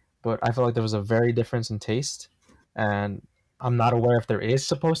personally, but I feel like there was a very difference in taste, and I'm not aware if there is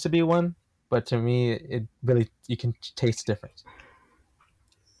supposed to be one. But to me, it really you can taste the difference.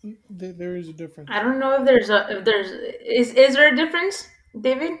 There is a I difference. don't know if there's is there a difference,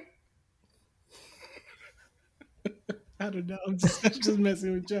 David? I don't know. I'm just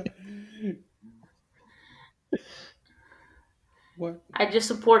messing with you. What? I just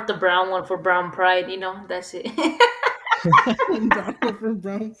support the brown one for brown pride. That's it. Brown from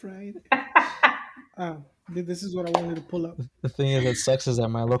brown fried. This is what I wanted to pull up. The thing is that sucks is that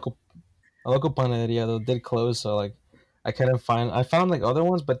my local panaderia though did close, so like I couldn't find. I found like other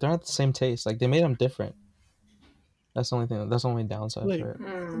ones, but they're not the same taste. Like they made them different. That's the only thing. That's the only downside Look, for it.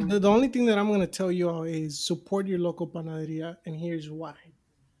 Hmm. the only thing that I'm gonna tell you all is support your local panaderia, and here's why.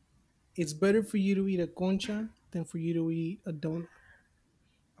 It's better for you to eat a concha than for you to eat a donut.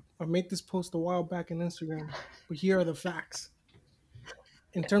 I made this post a while back on Instagram, but here are the facts.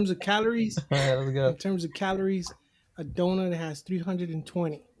 In terms of calories, All right, let's go. in terms of calories, a donut has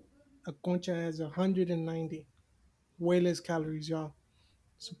 320. A concha has 190. Way less calories, y'all.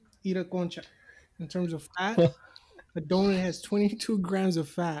 So eat a concha. In terms of fat, a donut has 22 grams of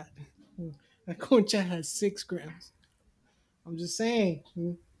fat. A concha has 6 grams. I'm just saying.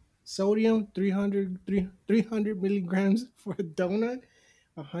 Sodium, 300 milligrams for a donut,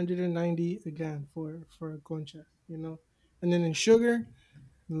 190 again for a concha, And then in sugar,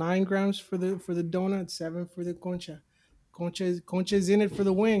 9 grams for the donut, 7 for the concha. Concha's in it for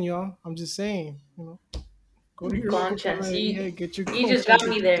the win, y'all. I'm just saying. Go to your local Conchas. panaderia, get your You just concha, got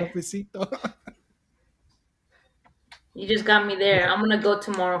me get your there. cafecito. You just got me there. Yeah, I'm gonna go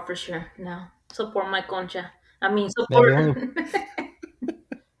tomorrow for sure. Now support my concha. I mean yeah. support.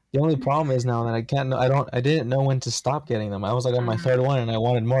 The only problem is now that I can't. I didn't know when to stop getting them. I was like on my Mm. third one, and I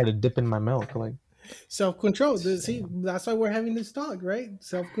wanted more to dip in my milk. Like, Self control. See, damn. that's why we're having this talk, right?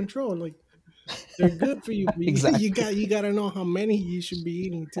 Self control. Like they're good for you, but Exactly. you gotta know how many you should be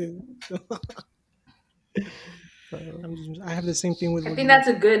eating too. So I have the same thing with I what think you. that's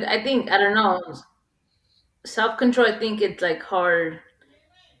a good. I think I don't know. Self control. I think it's like hard.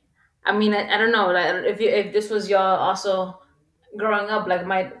 I mean, I don't know. Like if this was y'all also growing up, like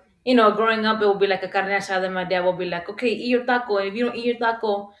growing up, it would be like a carne asada. And my dad will be like, "Okay, eat your taco. And if you don't eat your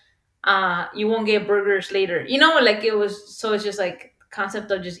taco, you won't get burgers later." Like it was. So it's just like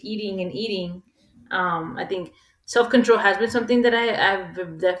concept of just eating and eating. I think self control has been something that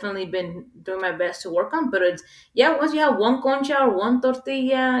I've definitely been doing my best to work on. But it's yeah, once you have one concha or one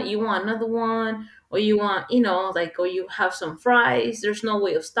tortilla, you want another one, or you want like or you have some fries. There's no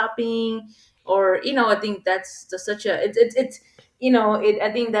way of stopping, or I think that's such a it's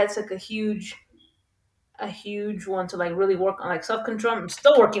I think that's like a huge one to like really work on, like self control. I'm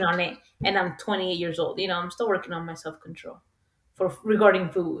still working on it, and I'm 28 years old. I'm still working on my self control for regarding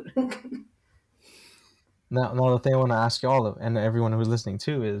food. Now the thing I want to ask y'all and everyone who's listening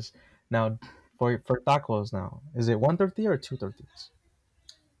too is now for tacos now is it one tortilla or two tortillas?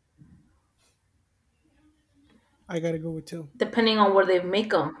 I gotta go with two. Depending on where they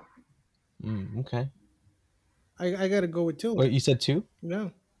make them. Okay. I gotta go with two. Wait, you said two? Yeah,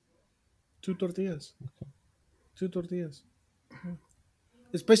 two tortillas. Two tortillas. Yeah.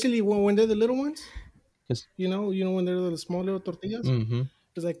 Especially when they're the little ones. Because When they're the small little tortillas. mm-hmm.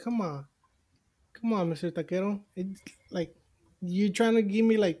 It's like, come on, Mr. Taquero. It's like you trying to give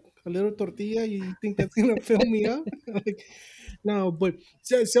me like a little tortilla. You think that's gonna fill me up? Like, no, but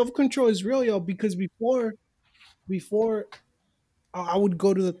self control is real, y'all. Because before I would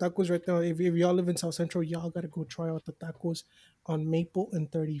go to the tacos right now. If y'all live in South Central, y'all gotta go try out the tacos on Maple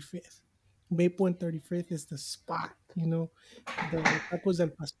and 35th. Maple and 35th is the spot. The tacos del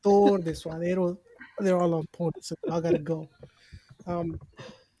pastor, the suadero, they're all on point. So I gotta go. Um,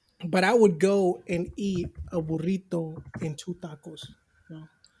 but I would go and eat a burrito and two tacos. You know,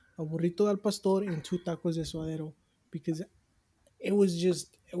 a burrito del pastor and two tacos de suadero because it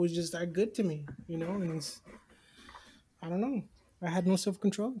was just that good to me. And it's I don't know. I had no self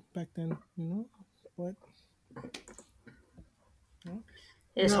control back then. But you know.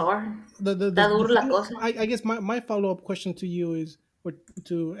 It's Now hard. the Está duro la follow, cosa. I guess my follow up question to you is, or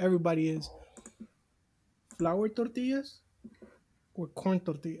to everybody, is flour tortillas or corn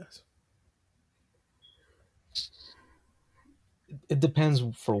tortillas? It depends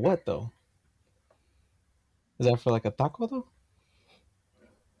for what though. Is that for like a taco though?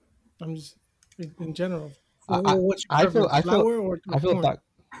 I'm just in general. I I, What's your I feel preference, I feel flour or I feel corn? that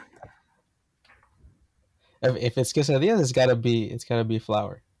if it's quesadillas, it's gotta be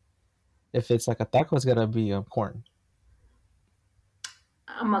flour. If it's like a taco, it's gotta be corn.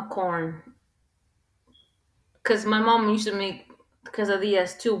 I'm a corn. Because my mom used to make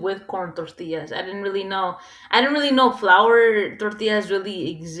quesadillas too with corn tortillas. I didn't really know flour tortillas really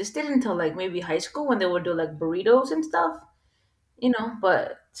existed until like maybe high school when they would do like burritos and stuff.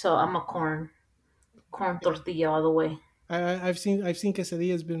 But so I'm a corn Yeah, tortilla all the way. I've seen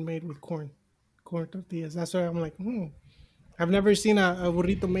quesadillas been made with corn tortillas. That's why I'm like, I've never seen a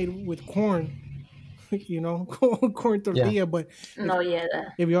burrito made with corn. Corn Yeah. tortilla. But if No, yeah,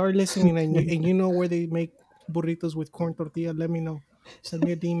 if you are listening and you know where they make burritos with corn tortilla, let me know. Send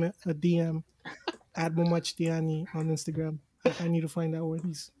me a DM at Momachtiani on Instagram. I need to find out where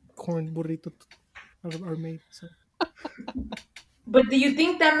these corn burritos are made. So but do you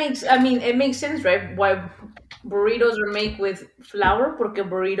think that makes? I mean, it makes sense, right? Why burritos are made with flour? Porque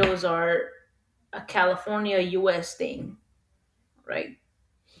burritos are a California, U.S. thing, right?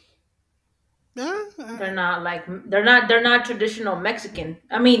 yeah, They're not traditional Mexican.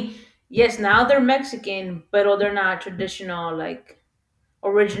 I mean, yes, now they're Mexican, but they're not traditional like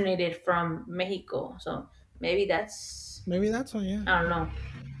originated from Mexico. So maybe that's maybe that's why. Yeah, I don't know.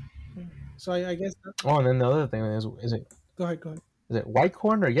 yeah. So I guess Oh, and then the other thing is it go ahead, go ahead. is it white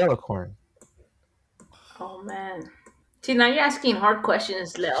corn or yellow corn? Oh man. See, now you're asking hard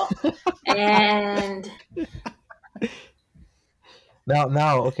questions, Lil. And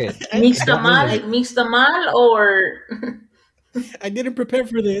Now, okay. I, Listen. mixed tamal, or I didn't prepare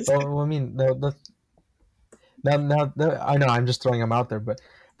for this. Well, I mean, I know I'm just throwing them out there, but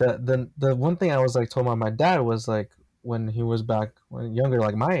the one thing I was like told by my dad was like when he was back when younger,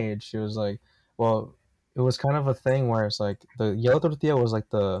 like my age, he was like, well, it was kind of a thing where it's like the yellow tortilla was like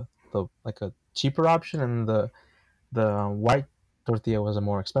the like a cheaper option, and the white tortilla was a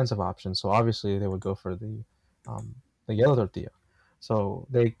more expensive option. So obviously they would go for the yellow tortilla. So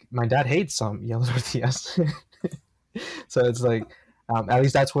my dad hates some yellow tortillas, so it's like at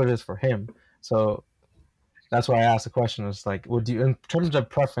least that's what it is for him. So that's why I asked the question. It's like, would you, in terms of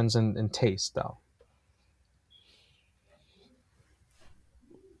preference and taste, though?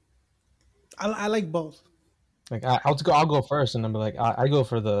 I like both. Like, I'll go first, and I'm like, I go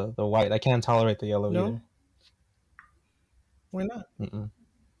for the white. I can't tolerate the yellow No, either. why not? Mm-mm.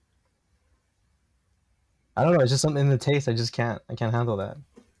 I don't know. It's just something in the taste. I can't handle that.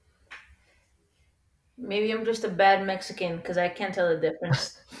 maybe I'm just a bad Mexican because I can't tell the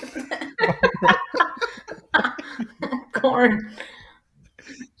difference. Corn.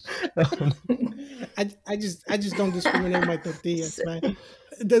 I just don't discriminate my tortillas, man.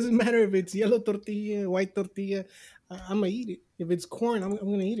 It doesn't matter if it's yellow tortilla, white tortilla. I'm gonna eat it. If it's corn, I'm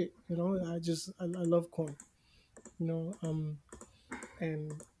gonna eat it. I love corn.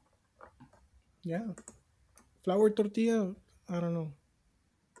 And yeah, flour tortilla. I don't know.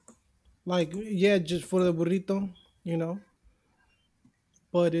 Like, yeah, just for the burrito, you know.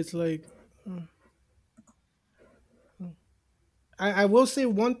 But it's like, uh, I will say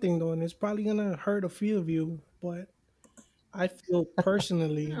one thing though, and it's probably gonna hurt a few of you, but I feel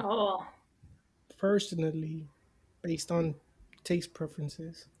Oh, personally, based on taste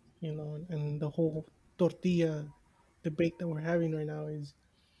preferences, and the whole tortilla debate that we're having right now is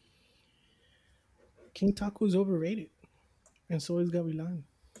King Taco is overrated, and so is Gavilan.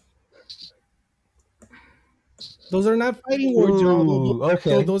 Those are not fighting words, y'all. Ooh,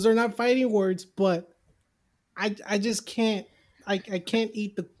 okay. Those are not fighting words, but I just can't. I can't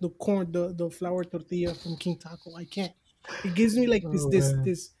eat the corn the flour tortilla from King Taco. I can't. It gives me like this Oh this man.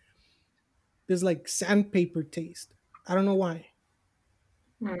 this this like sandpaper taste. I don't know why.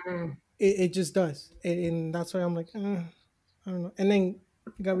 mm, It just does, and that's why I'm like, I don't know. And then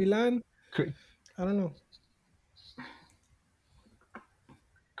Gavilan, Cre- I don't know.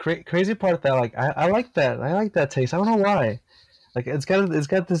 crazy part that like I like that. I like that taste. I don't know why. Like it's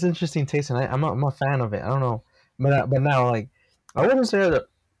got this interesting taste, and I'm a fan of it. I don't know, but now like I wouldn't say that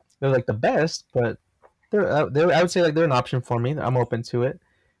they're like the best, but I would say like they're an option for me. I'm open to it,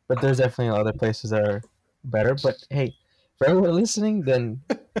 but there's definitely other places that are better. But hey, for everyone listening, then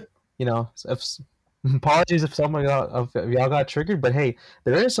if apologies if someone if y'all got triggered, but hey,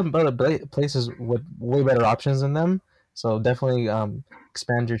 there is some other places with way better options than them. So definitely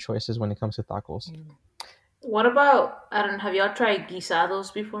expand your choices when it comes to tacos. What about, I don't know, have y'all tried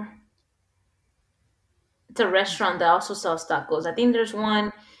guisados before? It's a restaurant that also sells tacos. I think there's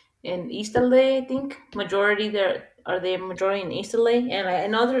one in East LA. I think majority there are they majority in East LA, and I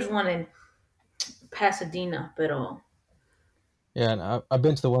know there's one in Pasadena, pero Yeah, and I've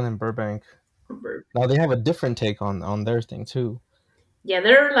been to the one in Burbank. Now they have a different take on their thing too. yeah,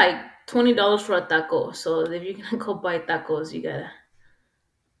 they're like $20 for a taco. So if you're gonna go buy tacos, you gotta.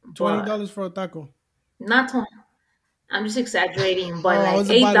 $20 But for a taco. not 20. I'm just exaggerating, but Oh, I like was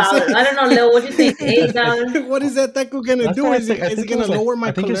eight about to dollars. say, I don't know, Lil. What do you think? $8? what is that taco gonna That's do? why I Is think it I is it think it gonna was like lower my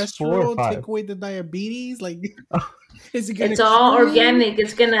I think it's 4 or cholesterol? Take 5. away the diabetes? Like, is it gonna It's all cure me? organic.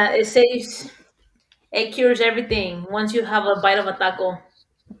 It saves, it cures everything once you have a bite of a taco.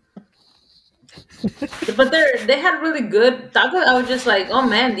 But they had really good tacos. I was just like, oh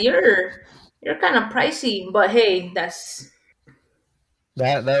man, you're kind of pricey. But hey, that's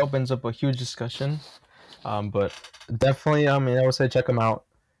That opens up a huge discussion. But definitely, I mean, I would say check them out.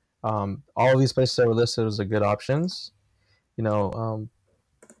 All of these places that were listed was a good options. You know,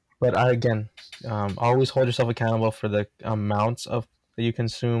 but again, always hold yourself accountable for the amounts of that you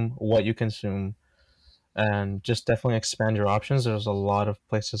consume, what you consume, and just definitely expand your options. There's a lot of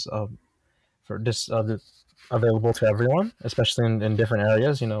places for this available to everyone, especially in different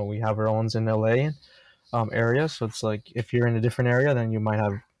areas. We have our own in LA area, so it's like if you're in a different area, then you might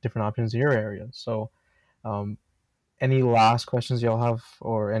have different options in your area. So, um, any last questions y'all have,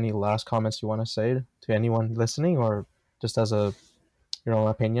 or any last comments you want to say to anyone listening, or just as your own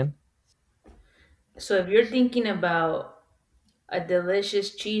opinion? so if you're thinking about a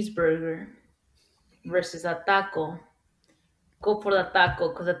delicious cheeseburger versus a taco, go for the taco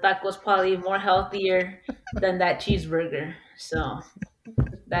because the taco is probably more healthier than that cheeseburger. So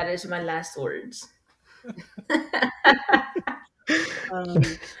that is my last words.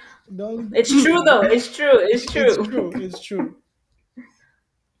 Um, the only It's true though. It's true. It's it's true. true. It's true.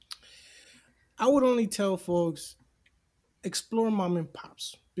 I would only tell folks explore mom and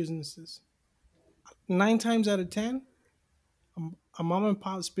pops businesses. 9 times out of 10, a mom and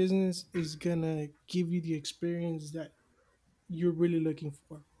pop's business is gonna give you the experience that you're really looking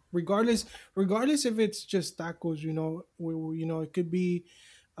for. Regardless if it's just tacos, it could be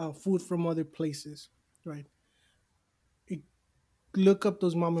food from other places, right? It, look up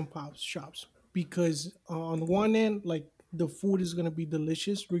those mom and pop shops because on one end, like the food is gonna be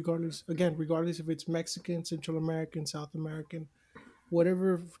delicious, regardless if it's Mexican, Central American, South American,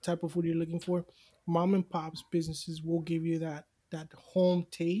 whatever type of food you're looking for. Mom and pops businesses will give you that home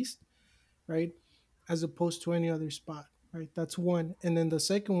taste, right? As opposed to any other spot, right? That's one. And then the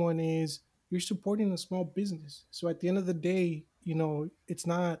second one is you're supporting a small business. So at the end of the day, it's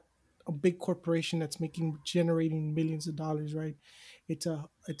not a big corporation that's generating millions of dollars, right? It's a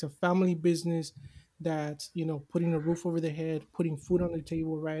family business that's, putting a roof over their head, putting food on the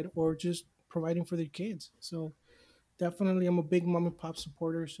table, right? Or just providing for their kids. So definitely I'm a big mom and pop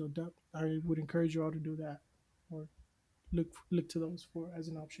supporter. So I would encourage you all to do that or look to those for as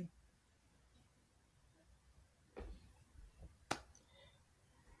an option.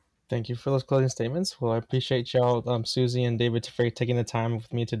 Thank you for those closing statements. Well, I appreciate y'all, Susie and David, for taking the time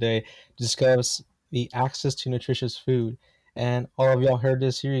with me today to discuss the access to nutritious food. And all of y'all heard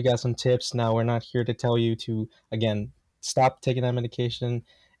this here. You got some tips. Now, we're not here to tell you to, again, stop taking that medication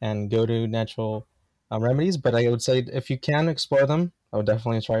and go to natural remedies. But I would say if you can explore them, I would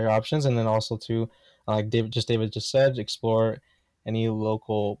definitely try your options. And then also to, like David just said, explore any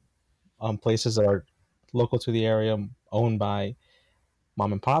local places that are local to the area, owned by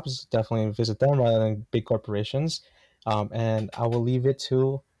mom and pops. Definitely visit them rather than big corporations. And I will leave it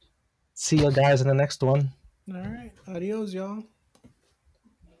to see you guys in the next one. All right. Adios, y'all.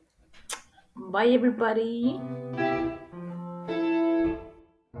 Bye, everybody.